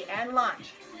 70, and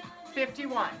lunge,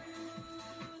 51,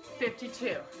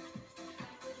 52,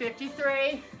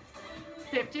 53,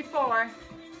 54,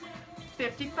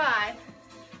 55,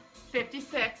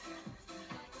 56,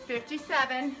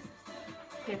 57,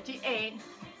 58,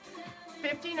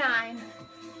 59,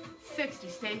 60,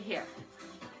 stay here,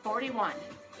 41,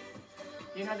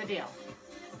 you know the deal,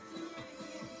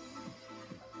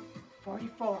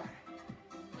 44,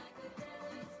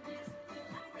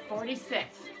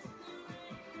 46,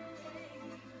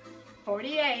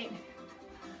 48,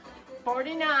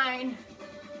 49,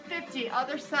 50,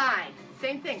 other side,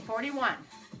 same thing, 41,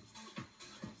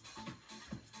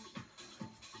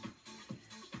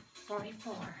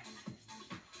 44,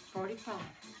 45,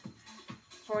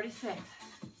 46,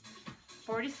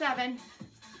 47,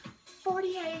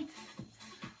 48,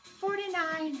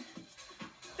 49,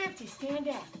 50, stand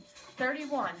up,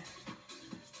 31,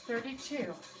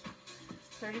 32,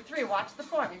 33, watch the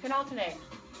form, you can alternate,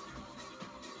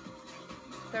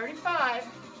 35,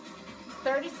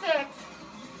 36,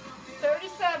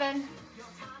 37,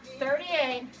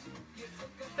 38,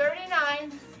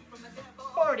 39,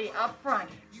 40, up front,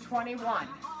 21,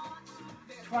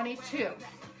 22,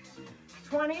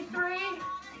 23,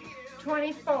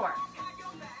 24,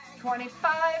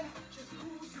 25,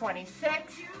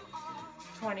 26,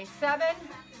 27,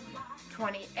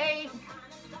 28,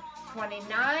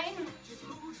 29,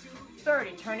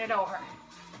 30, turn it over,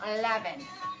 11,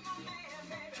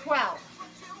 12,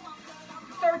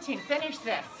 13, finish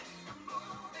this.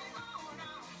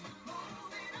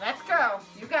 Let's go,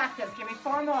 you got this, give me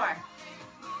 4 more.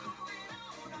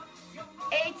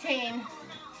 18,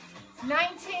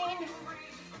 19,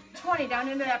 20, down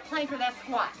into that plank or that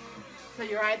squat. So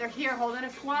you're either here holding a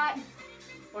squat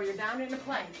or you're down in a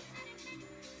plank.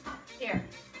 Here,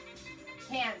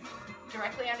 hands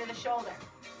directly under the shoulder.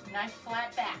 Nice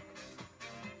flat back.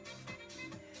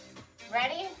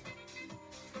 Ready?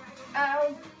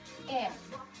 Out, in.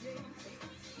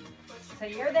 So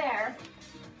you're there.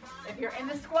 If you're in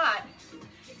the squat,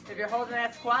 if you're holding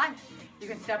that squat, you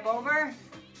can step over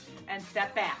and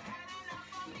step back.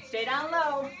 Stay down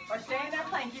low or stay in that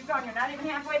plank. Keep going. You're not even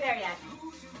halfway there yet.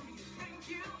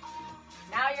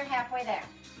 Now you're halfway there.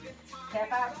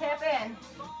 Tap out, tap in.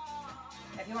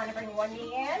 If you want to bring one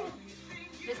knee in,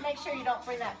 just make sure you don't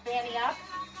bring that fanny up.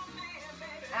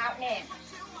 Out and in.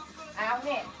 Out and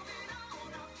in.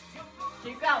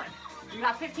 Keep going. You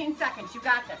got 15 seconds. You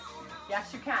got this.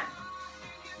 Yes, you can.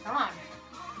 Come on.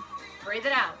 Breathe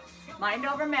it out. Mind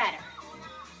over matter.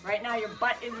 Right now, your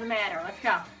butt is the matter. Let's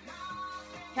go.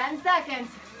 10 seconds.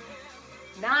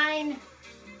 9,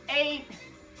 8,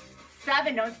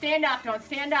 7. Don't stand up. Don't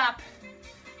stand up.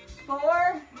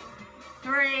 4,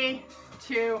 3,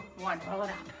 2, 1. Roll it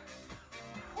up.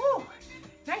 Whew.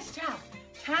 Nice job.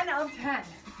 10 of 10.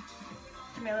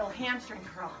 Give me a little hamstring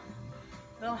curl.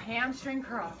 Little hamstring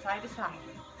curl, side to side.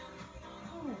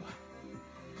 Whew.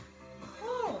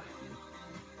 Whew.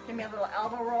 Give me a little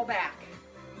elbow roll back.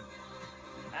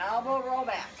 Elbow roll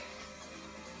back.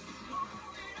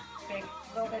 Big,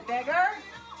 a little bit bigger.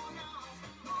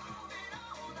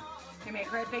 Give me a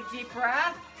great big deep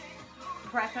breath.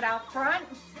 Press it out front.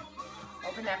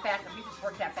 Open that back up. You just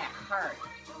work that back hard.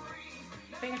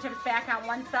 Fingertips back on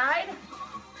one side.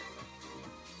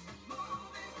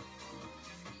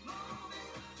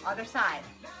 Other side.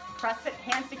 Press it,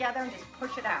 hands together, and just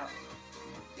push it out.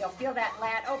 You'll feel that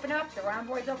lat open up, the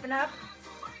rhomboids open up.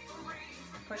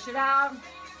 Push it out.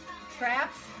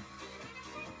 Traps.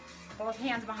 Both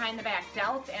hands behind the back,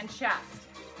 delts and chest.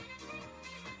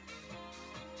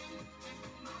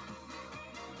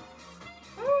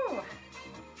 Woo.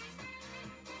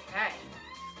 Okay,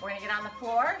 we're gonna get on the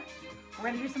floor. We're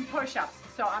gonna do some push-ups.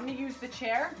 So I'm gonna use the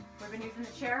chair. We've been using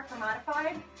the chair for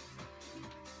modified.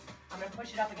 I'm gonna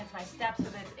push it up against my steps so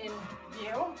that it's in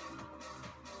view.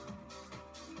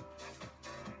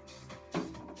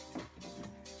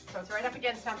 So it's right up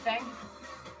against something.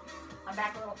 I'm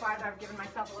back a little farther. I've given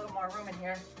myself a little more room in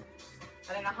here.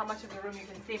 I don't know how much of the room you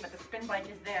can see, but the spin bike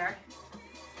is there.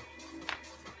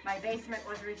 My basement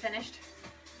was refinished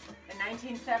in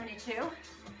 1972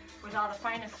 with all the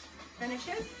finest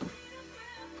finishes.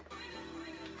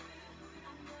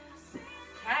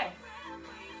 Okay.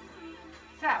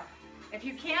 So, if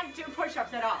you can't do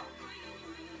push-ups at all,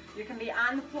 you can be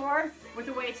on the floor with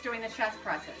the weights doing the chest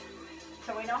presses.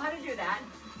 So we know how to do that.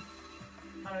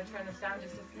 I'm going to turn this down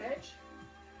just a smidge.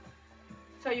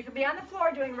 So you can be on the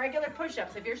floor doing regular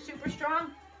push-ups. If you're super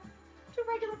strong, do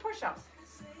regular push-ups.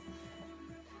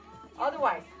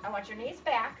 Otherwise, I want your knees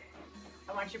back,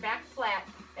 I want your back flat,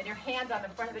 and your hands on the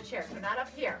front of the chair. So not up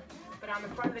here, but on the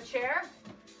front of the chair,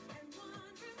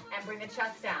 and bring the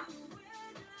chest down.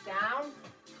 Down,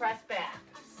 press back.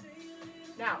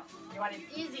 Now, you want it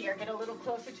easier, get a little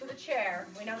closer to the chair.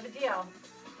 We know the deal.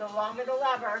 The longer the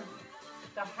lever,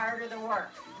 the harder the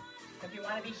work. If you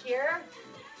want to be here,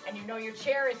 and you know your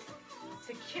chair is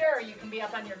secure, you can be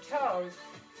up on your toes.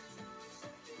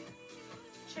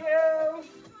 2,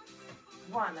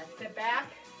 1. Let's sit back.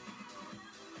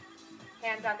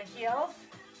 Hands on the heels.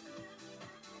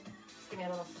 Just give me a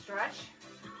little stretch.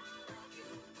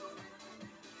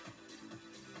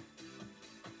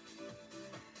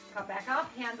 Come back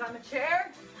up, hands on the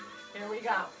chair. Here we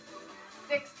go.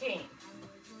 16.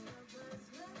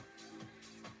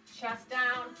 Chest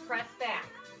down, press back.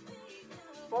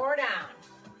 4 down.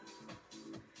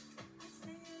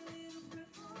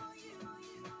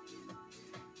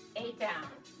 8 down.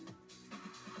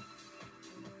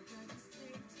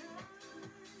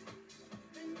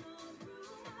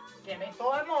 Give me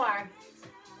 4 more.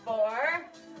 4,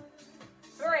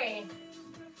 3,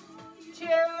 2,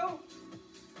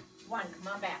 1.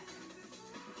 Come on back.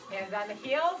 Hands on the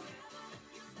heels.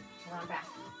 Come on back.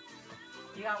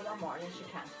 You got 1 more. Yes, you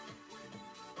can.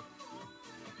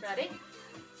 Ready?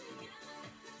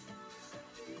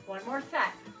 1 more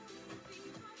set.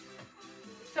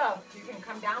 So you can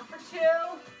come down for 2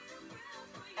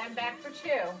 and back for 2.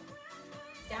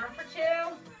 Down for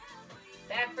 2,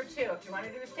 back for 2. If you want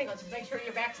to do a single, just make sure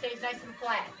your back stays nice and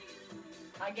flat.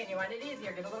 Again, you want it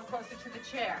easier. Get a little closer to the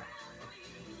chair.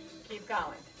 Keep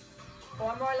going.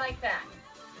 4 more like that.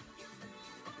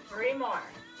 3 more.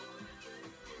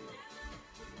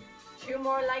 2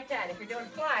 more like that. If you're doing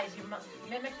flies, you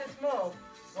mimic this move.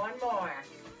 1 more.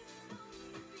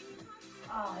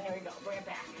 Oh, there we go. Bring it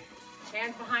back.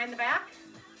 Hands behind the back.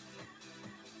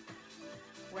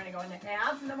 We're going to go into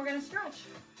abs, and then we're going to stretch.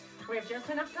 We have just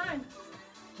enough time.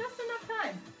 Just enough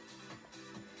time.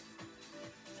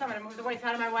 So I'm going to move the weights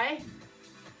out of my way.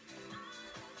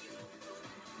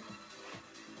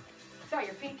 So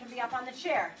your feet can be up on the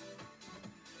chair.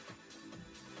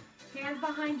 Hands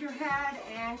behind your head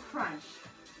and crunch.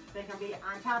 They can be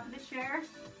on top of the chair.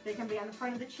 They can be on the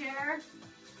front of the chair.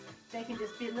 They can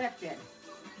just be lifted.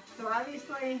 So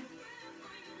obviously,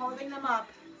 holding them up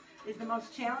is the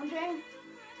most challenging.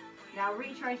 Now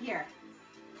reach right here.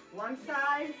 One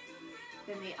side,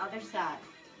 then the other side.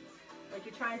 Like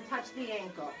you're trying to touch the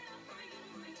ankle.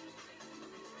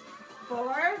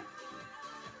 4,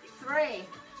 3,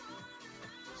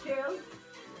 2,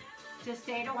 just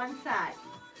stay to one side.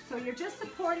 So you're just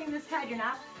supporting this head, you're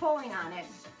not pulling on it.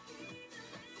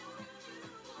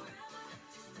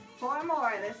 4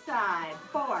 more this side.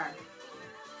 4,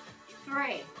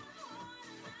 3,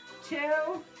 2,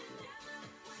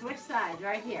 switch sides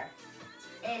right here.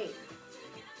 8,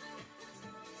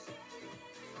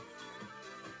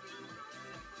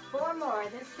 4 more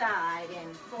this side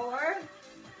in 4,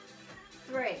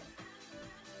 3,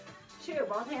 2.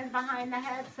 Both hands behind the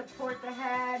head, support the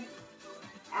head,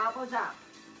 elbows up,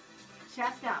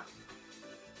 chest up.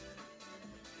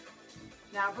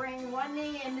 Now bring one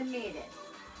knee in to meet it.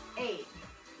 8.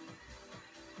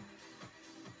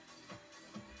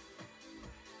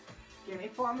 Give me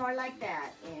 4 more like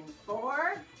that. In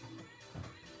 4.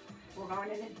 We're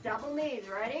going into double knees.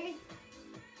 Ready?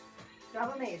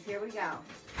 Double knees. Here we go.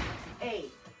 8,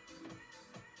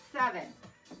 7,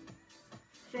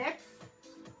 6,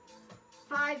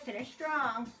 5. Finish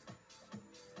strong.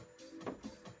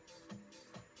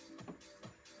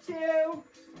 2,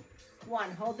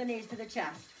 1. Hold the knees to the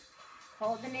chest.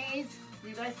 Hold the knees.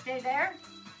 You guys stay there.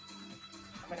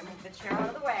 I'm going to move the chair out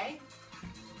of the way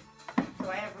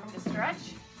so I have room to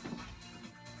stretch.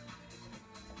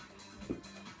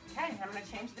 Okay, I'm going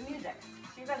to change the music.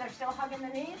 So you guys are still hugging the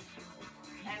knees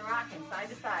and rocking side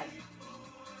to side.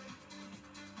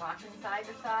 Rocking side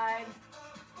to side.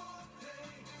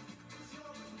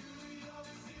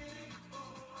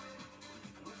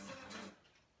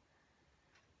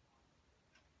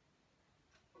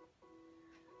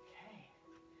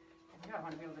 I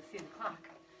want to be able to see the clock.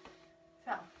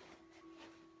 So,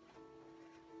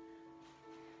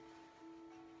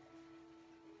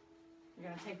 you're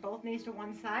going to take both knees to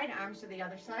one side, arms to the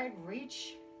other side,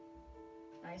 reach.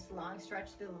 Nice long stretch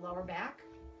through the lower back.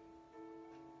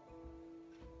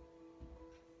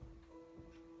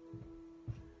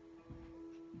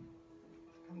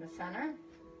 Come to center.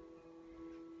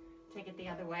 Take it the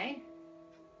other way.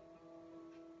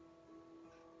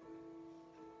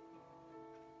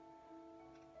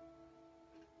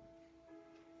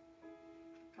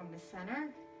 Come to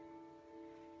center.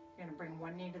 You're going to bring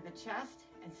one knee to the chest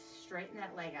and straighten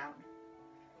that leg out.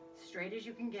 Straight as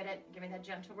you can get it, giving that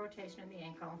gentle rotation in the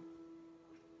ankle.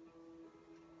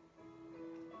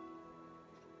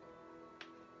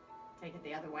 Take it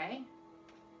the other way.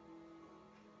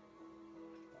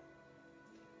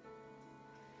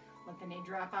 Let the knee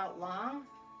drop out long.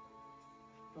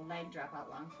 The leg drop out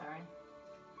long, sorry.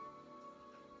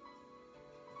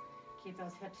 Keep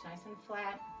those hips nice and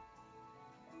flat.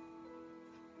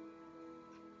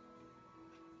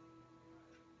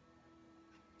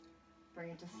 Bring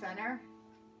it to center.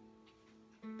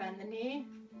 Bend the knee.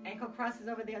 Ankle crosses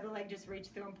over the other leg. Just reach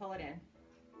through and pull it in.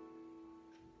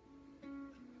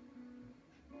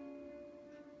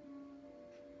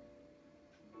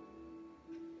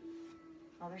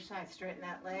 Other side. Straighten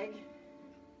that leg.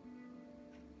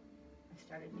 I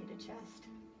started knee to chest.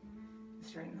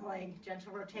 Straighten the leg.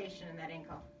 Gentle rotation in that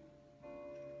ankle.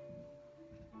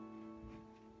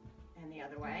 And the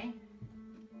other way.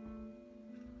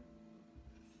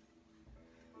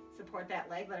 Support that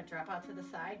leg, let it drop out to the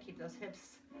side. Keep those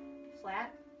hips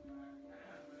flat,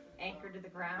 anchored to the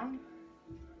ground.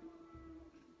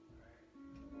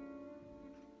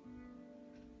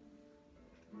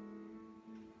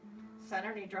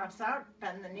 Center, knee drops out,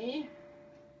 bend the knee,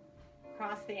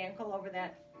 cross the ankle over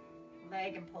that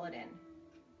leg and pull it in.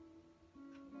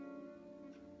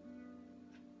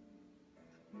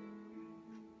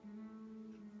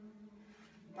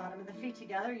 Bottom of the feet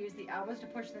together. Use the elbows to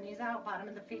push the knees out. Bottom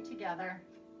of the feet together.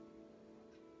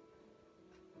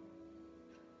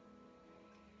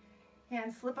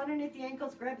 Hands slip underneath the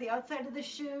ankles. Grab the outside of the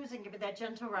shoes and give it that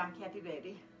gentle rock. Happy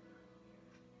baby.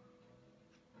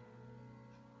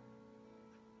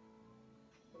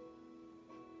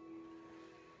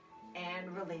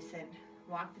 And release it.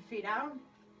 Walk the feet out.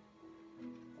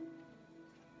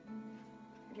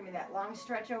 Give me that long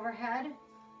stretch overhead.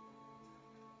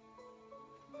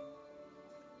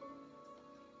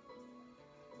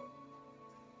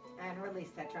 And release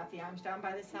that. Drop the arms down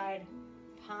by the side,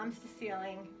 palms to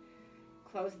ceiling,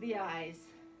 close the eyes,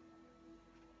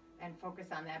 and focus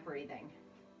on that breathing.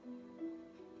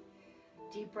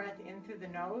 Deep breath in through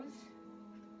the nose,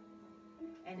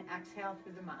 and exhale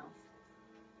through the mouth.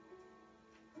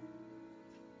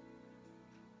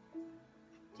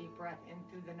 Deep breath in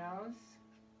through the nose.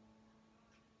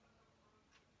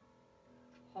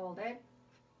 Hold it.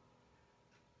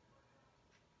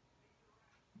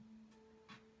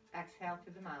 Exhale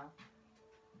through the mouth.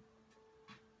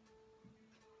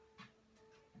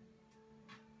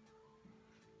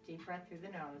 Deep breath through the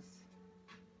nose.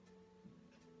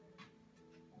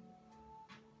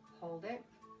 Hold it.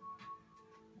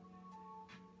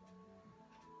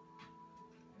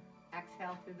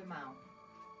 Exhale through the mouth.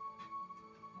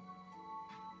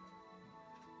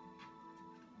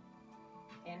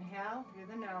 Inhale through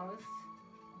the nose.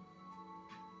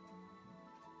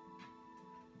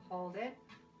 Hold it.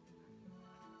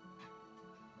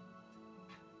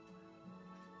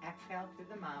 Exhale through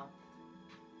the mouth.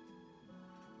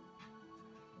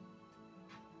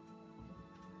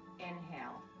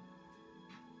 Inhale.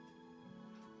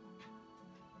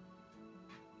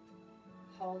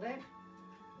 Hold it.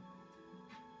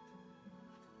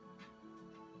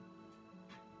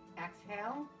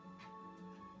 Exhale.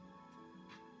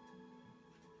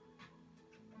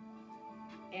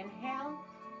 Inhale.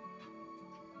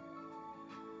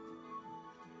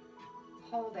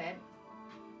 Hold it.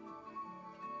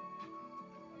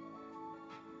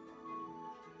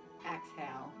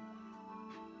 Exhale.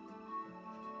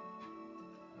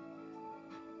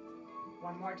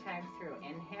 One more time through.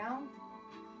 Inhale.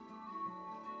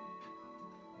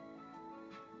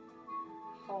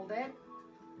 Hold it.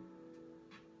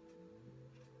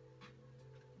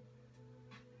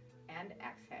 And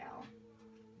exhale.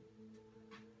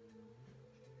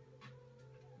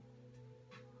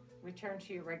 Return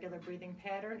to your regular breathing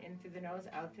pattern, in through the nose,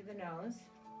 out through the nose.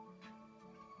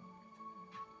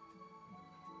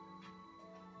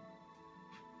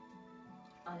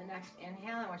 On the next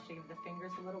inhale, I want you to give the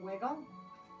fingers a little wiggle.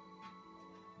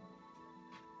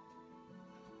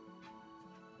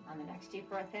 On the next deep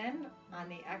breath in, on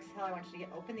the exhale, I want you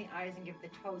to open the eyes and give the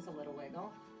toes a little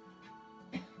wiggle.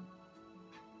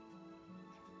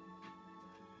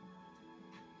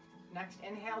 Next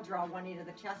inhale, draw one knee to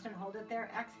the chest and hold it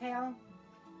there. Exhale.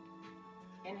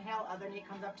 Inhale, other knee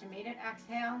comes up to meet it.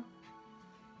 Exhale.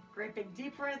 Great big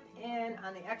deep breath in.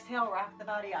 On the exhale, rock the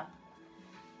body up.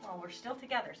 Well, we're still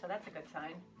together, so that's a good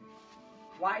sign.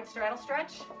 Wide straddle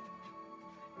stretch.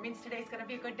 It means today's going to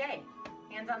be a good day.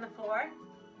 Hands on the floor.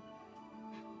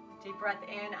 Deep breath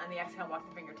in. On the exhale, walk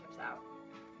the fingertips out.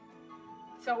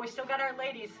 So we still got our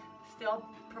ladies still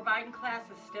providing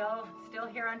classes, still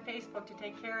here on Facebook to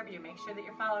take care of you. Make sure that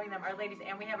you're following them, our ladies.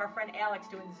 And we have our friend Alex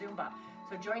doing Zumba.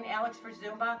 So join Alex for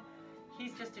Zumba.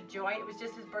 He's just a joy. It was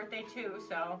just his birthday too,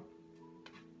 so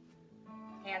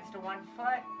hands to one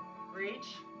foot,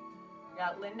 reach.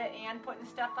 Got Linda Ann putting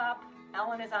stuff up.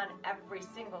 Ellen is on every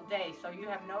single day, so you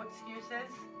have no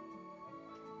excuses.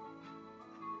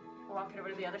 Walk it over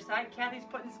to the other side. Kathy's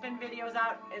putting spin videos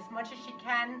out as much as she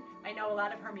can. I know a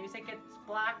lot of her music gets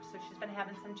blocked, so she's been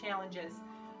having some challenges.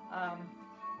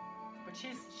 But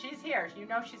she's here. You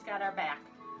know she's got our back.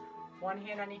 One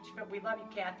hand on each foot. We love you,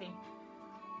 Kathy.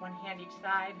 One hand each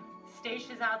side.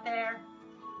 Stacia's out there.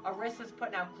 Arissa's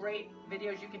putting out great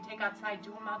videos you can take outside.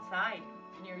 Do them outside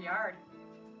in your yard.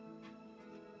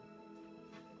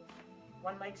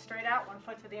 One leg straight out, one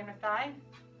foot to the inner thigh.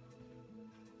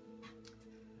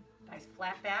 Nice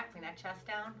flat back, bring that chest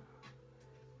down.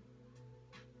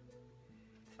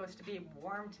 It's supposed to be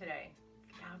warm today.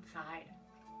 Get outside.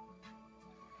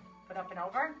 Foot up and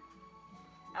over.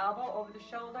 Elbow over the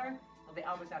shoulder. Well, the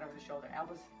elbow's not over the shoulder.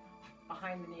 Elbow's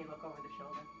behind the knee, look over the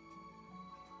shoulder.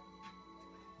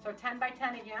 So 10 by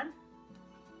 10 again.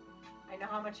 I know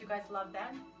how much you guys love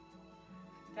that.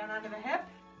 Down onto the hip.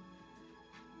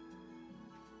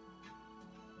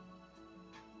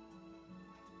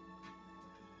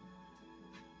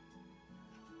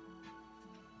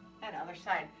 And other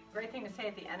side. Great thing to say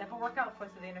at the end of a workout,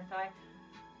 foot to the inner thigh.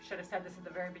 Should have said this at the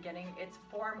very beginning. It's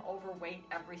form over weight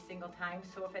every single time.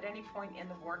 So if at any point in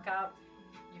the workout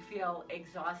you feel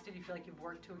exhausted, you feel like you've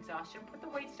worked to exhaustion, put the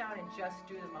weights down and just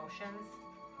do the motions.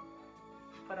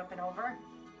 Foot up and over.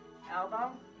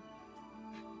 Elbow.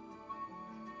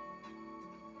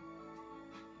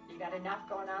 You got enough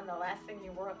going on. The last thing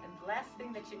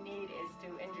that you need is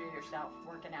to injure yourself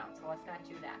working out. So let's not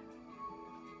do that.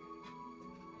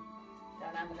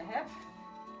 Down onto the hip.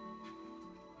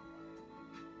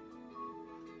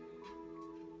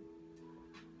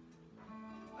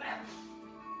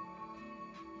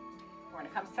 We're going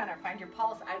to come center. Find your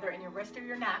pulse either in your wrist or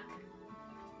your neck.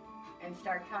 And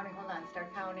start counting. Hold on.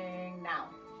 Start counting now.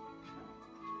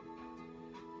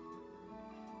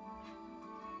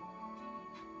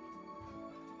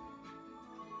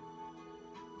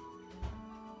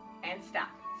 And stop.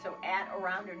 So at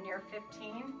around or near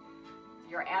 15.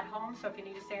 You're at home, so if you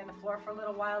need to stay on the floor for a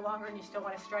little while longer and you still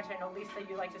want to stretch, I know Lisa,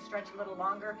 you like to stretch a little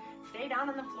longer, stay down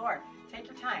on the floor. Take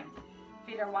your time.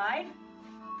 Feet are wide.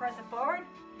 Press it forward.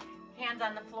 Hands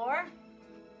on the floor.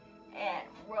 And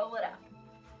roll it up.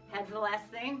 Head's the last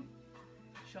thing.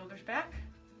 Shoulders back.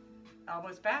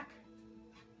 Elbows back.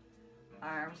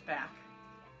 Arms back.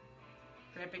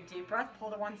 Great big deep breath, pull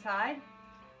to one side.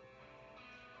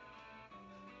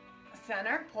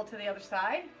 Center, pull to the other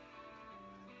side.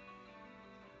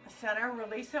 Center,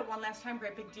 release it one last time,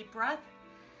 great big deep breath.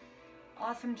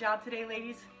 Awesome job today,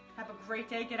 ladies. Have a great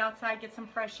day, get outside, get some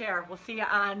fresh air. We'll see you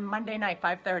on Monday night,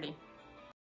 5:30.